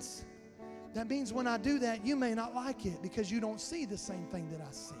means? That means when I do that, you may not like it because you don't see the same thing that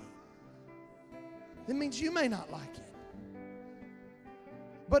I see. It means you may not like it.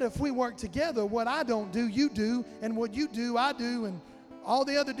 But if we work together, what I don't do, you do, and what you do, I do, and all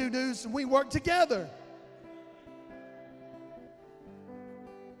the other do-dos, and we work together.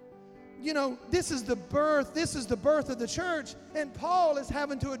 You know, this is the birth of the church, and Paul is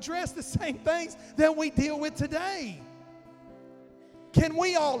having to address the same things that we deal with today. Can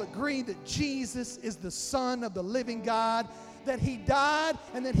we all agree that Jesus is the Son of the living God, that He died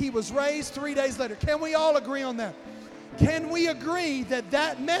and that He was raised 3 days later? Can we all agree on that? Can we agree that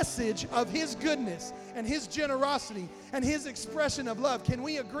that message of His goodness and His generosity and His expression of love, can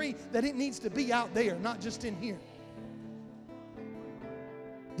we agree that it needs to be out there, not just in here?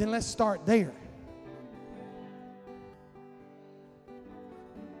 Then let's start there.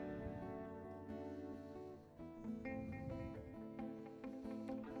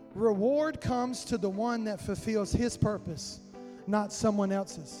 Reward comes to the one that fulfills his purpose, not someone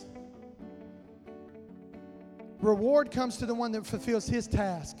else's. Reward comes to the one that fulfills his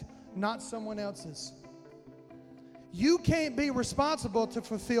task, not someone else's. You can't be responsible to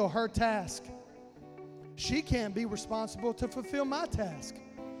fulfill her task. She can't be responsible to fulfill my task.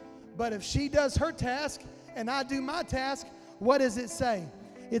 But if she does her task and I do my task, what does it say?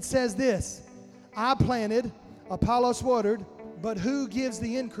 It says this: I planted, Apollos watered, but who gives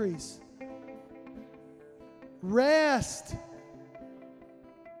the increase? Rest.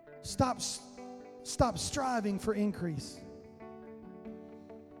 Stop striving for increase.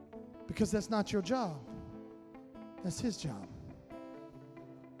 Because that's not your job. That's his job.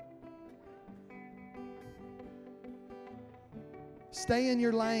 Stay in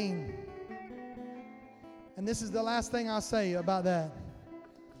your lane. And this is the last thing I'll say about that.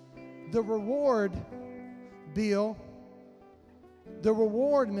 The reward, Bill, the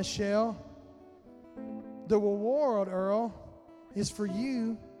reward, Michelle, the reward, Earl, is for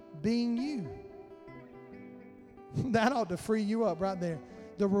you being you. That ought to free you up right there.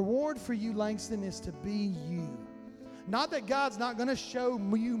 The reward for you, Langston, is to be you. Not that God's not going to show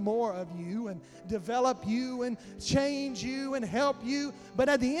you more of you and develop you and change you and help you, but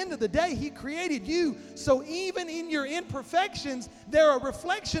at the end of the day, He created you. So even in your imperfections, they're a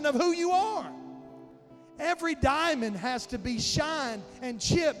reflection of who you are. Every diamond has to be shined and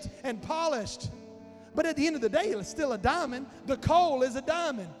chipped and polished. But at the end of the day, it's still a diamond. The coal is a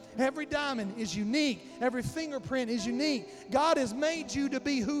diamond. Every diamond is unique. Every fingerprint is unique. God has made you to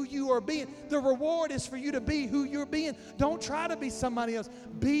be who you are being. The reward is for you to be who you're being. Don't try to be somebody else.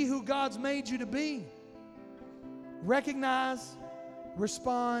 Be who God's made you to be. Recognize,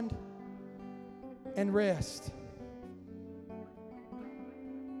 respond, and rest.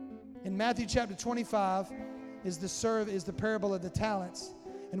 In Matthew chapter 25 is the parable of the talents.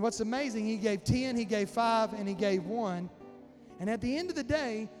 And what's amazing, He gave 10, He gave 5, and He gave 1. And at the end of the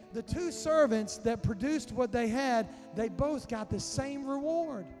day, the two servants that produced what they had, they both got the same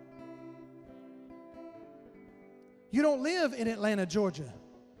reward. You don't live in Atlanta, Georgia.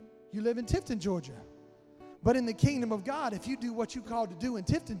 You live in Tifton, Georgia. But in the kingdom of God, if you do what you're called to do in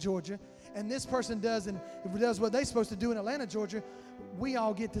Tifton, Georgia, and this person does what they're supposed to do in Atlanta, Georgia, we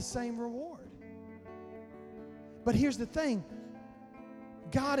all get the same reward. But here's the thing.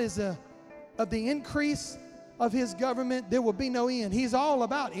 God is of the increase of His government, there will be no end. He's all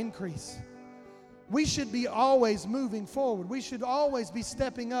about increase. We should be always moving forward. We should always be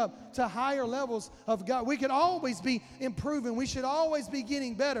stepping up to higher levels of God. We could always be improving. We should always be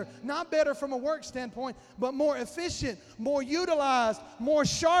getting better. Not better from a work standpoint, but more efficient, more utilized, more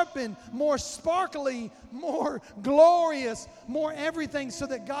sharpened, more sparkly, more glorious, more everything, so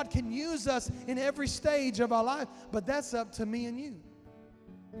that God can use us in every stage of our life. But that's up to me and you.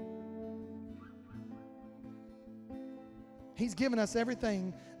 He's given us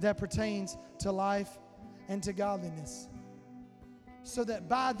everything that pertains to life and to godliness, so that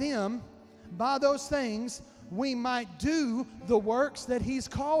by those things, we might do the works that He's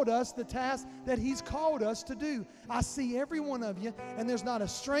called us, the tasks that He's called us to do. I see every one of you, and there's not a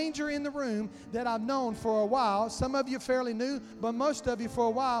stranger in the room that I've known for a while. Some of you fairly new, but most of you for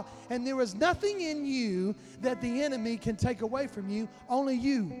a while. And there is nothing in you that the enemy can take away from you, only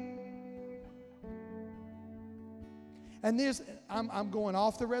you. And I'm going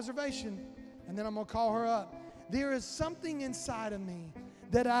off the reservation, and then I'm going to call her up. There is something inside of me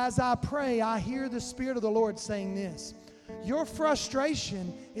that as I pray, I hear the Spirit of the Lord saying this: your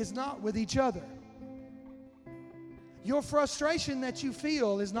frustration is not with each other. Your frustration that you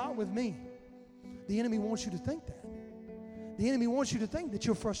feel is not with me. The enemy wants you to think that. The enemy wants you to think that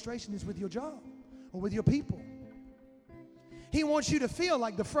your frustration is with your job or with your people. He wants you to feel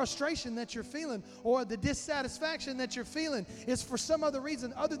like the frustration that you're feeling or the dissatisfaction that you're feeling is for some other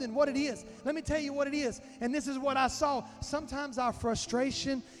reason other than what it is. Let me tell you what it is. And this is what I saw. Sometimes our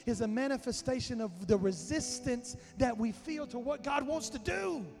frustration is a manifestation of the resistance that we feel to what God wants to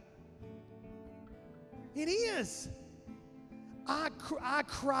do. It is. I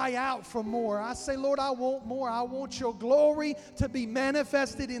cry out for more. I say, Lord, I want more. I want your glory to be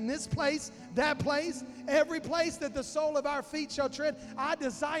manifested in this place, that place, every place that the sole of our feet shall tread. I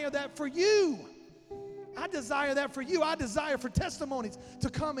desire that for you. I desire that for you. I desire for testimonies to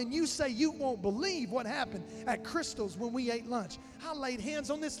come and you say you won't believe what happened at Crystal's when we ate lunch. I laid hands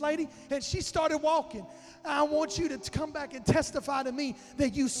on this lady and she started walking. I want you to come back and testify to me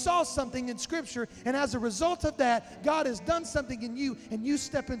that you saw something in Scripture, and as a result of that, God has done something in you, and you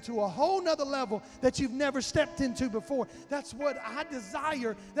step into a whole nother level that you've never stepped into before. That's what I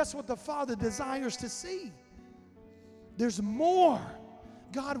desire. That's what the Father desires to see. There's more.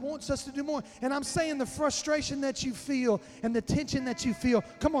 God wants us to do more. And I'm saying the frustration that you feel and the tension that you feel.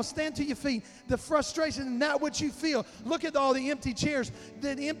 Come on, stand to your feet. The frustration and that what you feel. Look at all the empty chairs.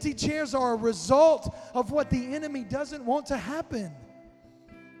 The empty chairs are a result of what the enemy doesn't want to happen.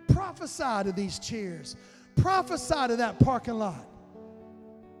 Prophesy to these chairs. Prophesy to that parking lot.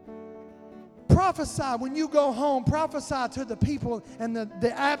 Prophesy when you go home. Prophesy to the people and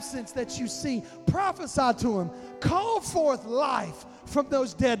the absence that you see. Prophesy to them. Call forth life from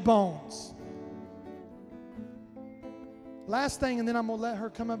those dead bones. Last thing, and then I'm going to let her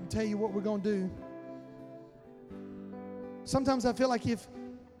come up and tell you what we're going to do. Sometimes I feel like if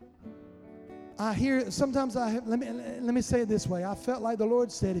I hear, let me say it this way. I felt like the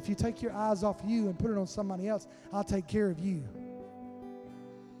Lord said, if you take your eyes off you and put it on somebody else, I'll take care of you.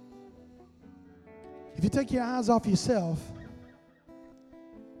 If you take your eyes off yourself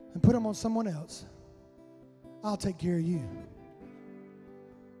and put them on someone else, I'll take care of you.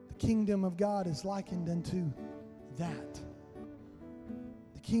 The kingdom of God is likened unto that.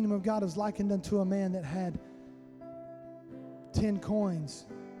 The kingdom of God is likened unto a man that had 10 coins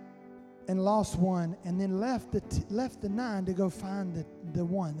and lost one, and then left the 9 to go find the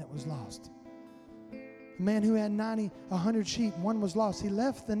one that was lost. A man who had 100 sheep, one was lost. He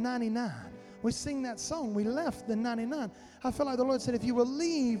left the 99. We sing that song, we left the 99. I feel like the Lord said, if you will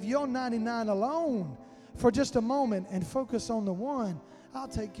leave your 99 alone for just a moment and focus on the one, I'll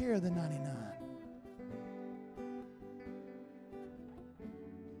take care of the 99.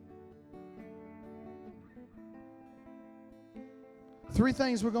 Three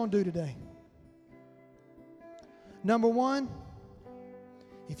things we're going to do today. Number one,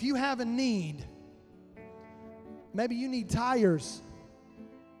 if you have a need, maybe you need tires.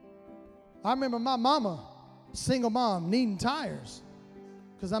 I remember my mama, single mom, needing tires.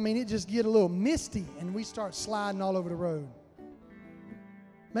 Because, it just get a little misty and we start sliding all over the road.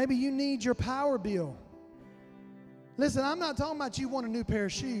 Maybe you need your power bill. Listen, I'm not talking about you want a new pair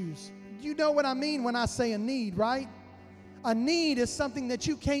of shoes. You know what I mean when I say a need, right? A need is something that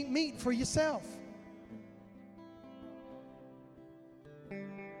you can't meet for yourself.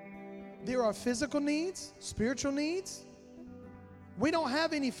 There are physical needs, spiritual needs. We don't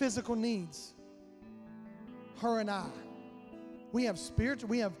have any physical needs. Her and I. We have spiritual.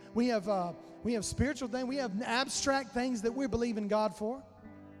 We have spiritual things. We have abstract things that we're believing God for.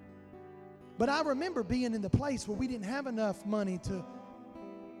 But I remember being in the place where we didn't have enough money to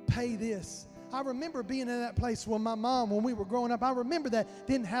pay this. I remember being in that place where my mom, when we were growing up, I remember that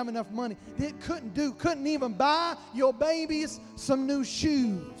didn't have enough money. Couldn't even buy your babies some new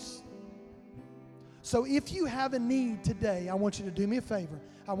shoes. So if you have a need today, I want you to do me a favor.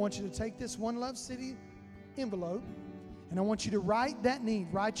 I want you to take this One Love City envelope, and I want you to write that need.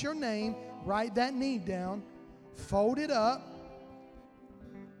 Write your name, write that need down, fold it up,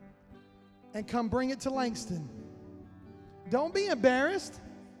 and come bring it to Langston. Don't be embarrassed.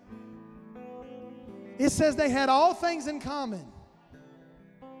 It says they had all things in common.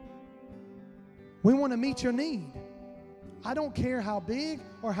 We want to meet your need. I don't care how big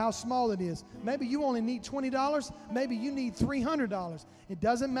or how small it is. Maybe you only need $20. Maybe you need $300. It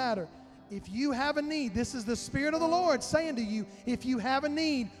doesn't matter. If you have a need, this is the Spirit of the Lord saying to you, if you have a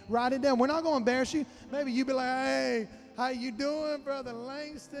need, write it down. We're not going to embarrass you. Maybe you be like, hey, how you doing, Brother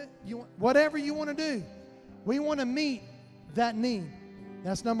Langston? Whatever you want to do. We want to meet that need.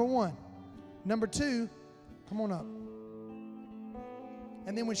 That's number one. Number two, come on up.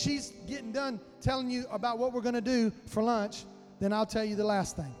 And then when she's getting done telling you about what we're going to do for lunch, then I'll tell you the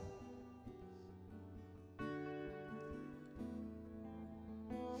last thing.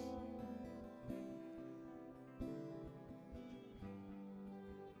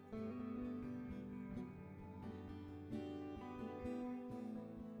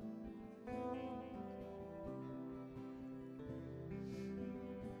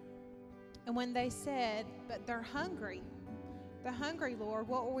 And when they said, but they're hungry, Lord,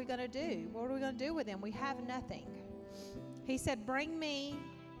 what are we going to do? What are we going to do with them? We have nothing. He said, bring me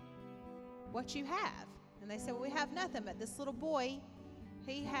what you have. And they said, well, we have nothing, but this little boy,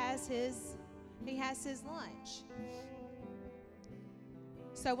 he has his lunch.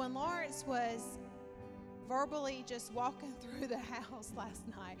 So when Lawrence was verbally just walking through the house last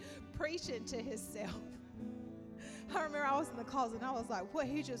night, preaching to himself, I remember I was in the closet and I was like, what?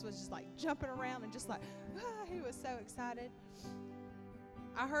 He just was just like jumping around and just like, he was so excited.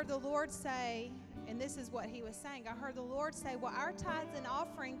 I heard the Lord say, and this is what he was saying, I heard the Lord say, well, our tithes and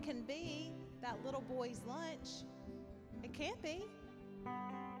offering can be that little boy's lunch. It can't be.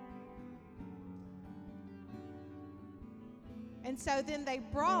 And so then they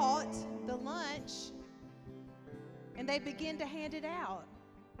brought the lunch and they began to hand it out.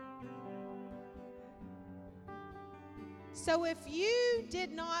 So if you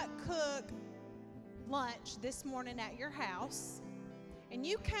did not cook lunch this morning at your house, and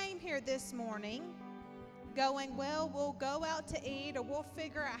you came here this morning going, well, we'll go out to eat, or we'll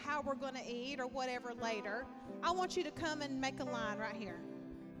figure out how we're going to eat or whatever later, I want you to come and make a line right here.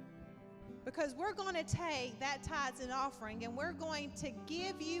 Because we're going to take that tithes and offering, and we're going to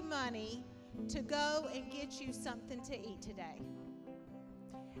give you money to go and get you something to eat today.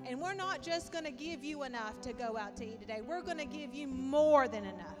 And we're not just going to give you enough to go out to eat today. We're going to give you more than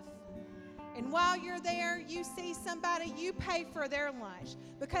enough. And while you're there, you see somebody, you pay for their lunch.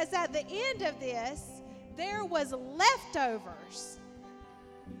 Because at the end of this, there was leftovers.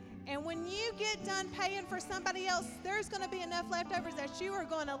 And when you get done paying for somebody else, there's going to be enough leftovers that you are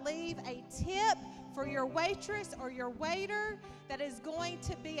going to leave a tip for your waitress or your waiter that is going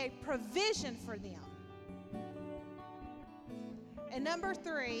to be a provision for them. And number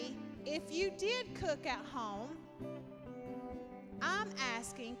 3, if you did cook at home, I'm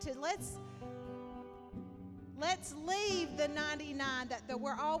asking to let's leave the 99 that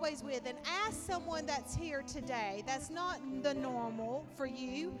we're always with and ask someone that's here today. That's not the normal for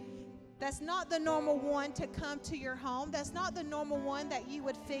you. That's not the normal one to come to your home. That's not the normal one that you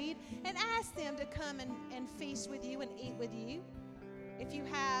would feed. And ask them to come and feast with you and eat with you. If you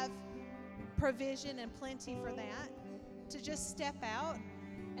have provision and plenty for that, to just step out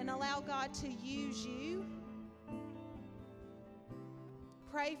and allow God to use you.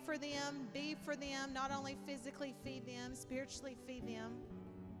 Pray for them, be for them, not only physically feed them, spiritually feed them.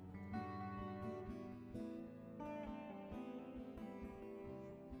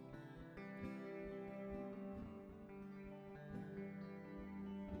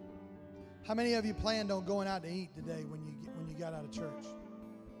 How many of you planned on going out to eat today when you got out of church?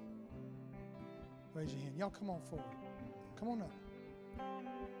 Raise your hand. Y'all come on forward. Come on up.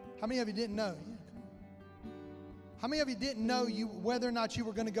 How many of you didn't know? Yeah, come on. How many of you didn't know whether or not you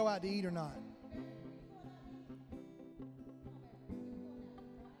were going to go out to eat or not?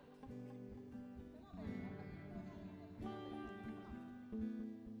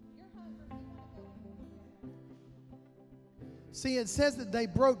 See, it says that they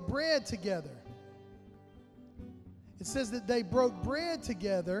broke bread together. It says that they broke bread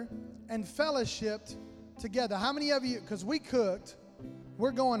together and fellowshiped together. How many of you, because we cooked,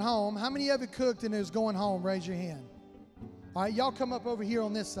 we're going home. How many of you cooked and is going home? Raise your hand. All right, y'all come up over here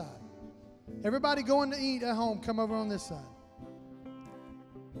on this side. Everybody going to eat at home, come over on this side.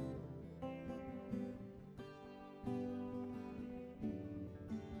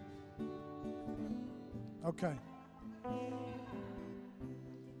 Okay.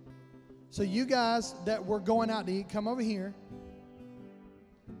 So you guys that were going out to eat, come over here.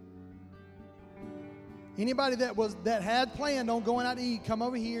 Anybody that had planned on going out to eat, come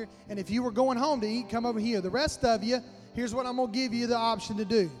over here. And if you were going home to eat, come over here. The rest of you, here's what I'm going to give you the option to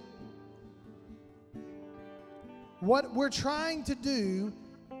do. What we're trying to do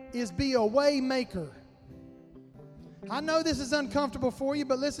is be a way maker. I know this is uncomfortable for you,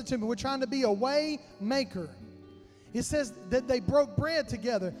 but listen to me. We're trying to be a way maker. It says that they broke bread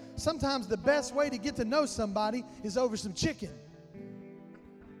together. Sometimes the best way to get to know somebody is over some chicken.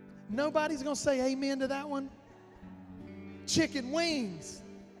 Nobody's going to say amen to that one. Chicken wings.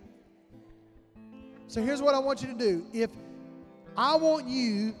 So here's what I want you to do. If I want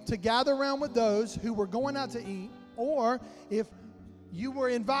you to gather around with those who were going out to eat, or if you were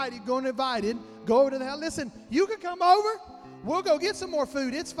invited, go over to the house. Listen, you can come over. We'll go get some more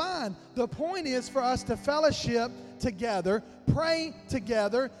food. It's fine. The point is for us to fellowship together, pray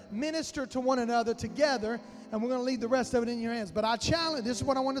together, minister to one another together, and we're going to leave the rest of it in your hands. But I challenge, this is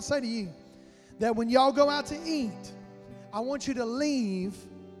what I want to say to you, that when y'all go out to eat, I want you to leave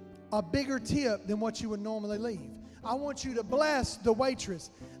a bigger tip than what you would normally leave. I want you to bless the waitress.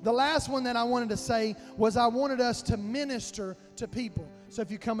 The last one that I wanted to say was I wanted us to minister to people. So if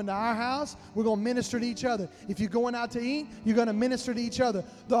you come into our house, we're going to minister to each other. If you're going out to eat, you're going to minister to each other.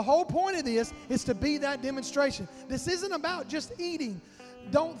 The whole point of this is to be that demonstration. This isn't about just eating.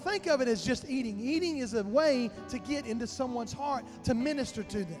 Don't think of it as just eating. Eating is a way to get into someone's heart, to minister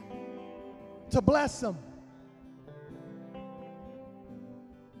to them, to bless them.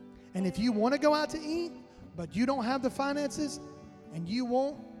 And if you want to go out to eat, but you don't have the finances, and you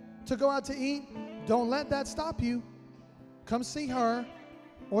want to go out to eat, don't let that stop you. Come see her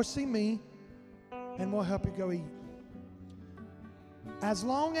or see me, and we'll help you go eat. As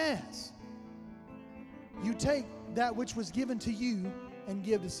long as you take that which was given to you and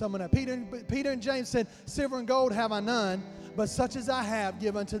give to someone else. Peter and James said, silver and gold have I none, but such as I have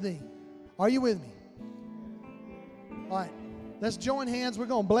give unto thee. Are you with me? All right, let's join hands. We're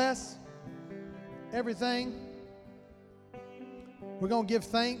going to bless everything. We're going to give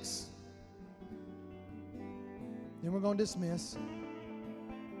thanks. Then we're going to dismiss.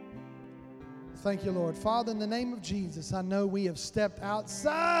 Thank you, Lord. Father, in the name of Jesus, I know we have stepped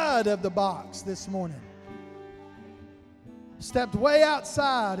outside of the box this morning. Stepped way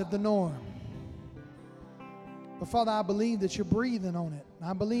outside of the norm. But Father, I believe that you're breathing on it.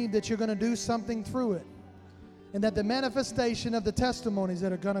 I believe that you're going to do something through it. And that the manifestation of the testimonies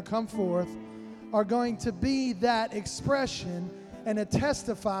that are going to come forth are going to be that expression and to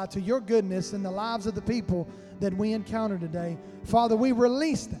testify to your goodness in the lives of the people that we encounter today. Father, we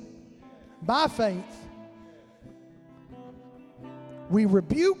release them by faith. We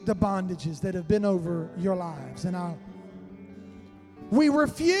rebuke the bondages that have been over your lives. And we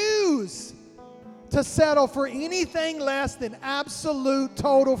refuse to settle for anything less than absolute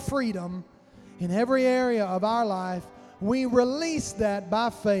total freedom in every area of our life. We release that by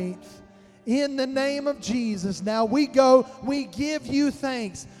faith in the name of Jesus. Now we go, we give you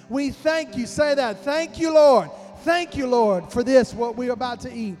thanks. We thank you. Say that. Thank you, Lord. Thank you, Lord, for this, what we're about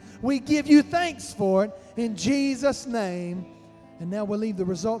to eat. We give you thanks for it in Jesus' name. And now we'll leave the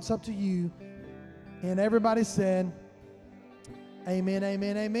results up to you. And everybody said, amen,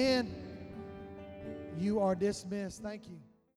 amen, amen. You are dismissed. Thank you.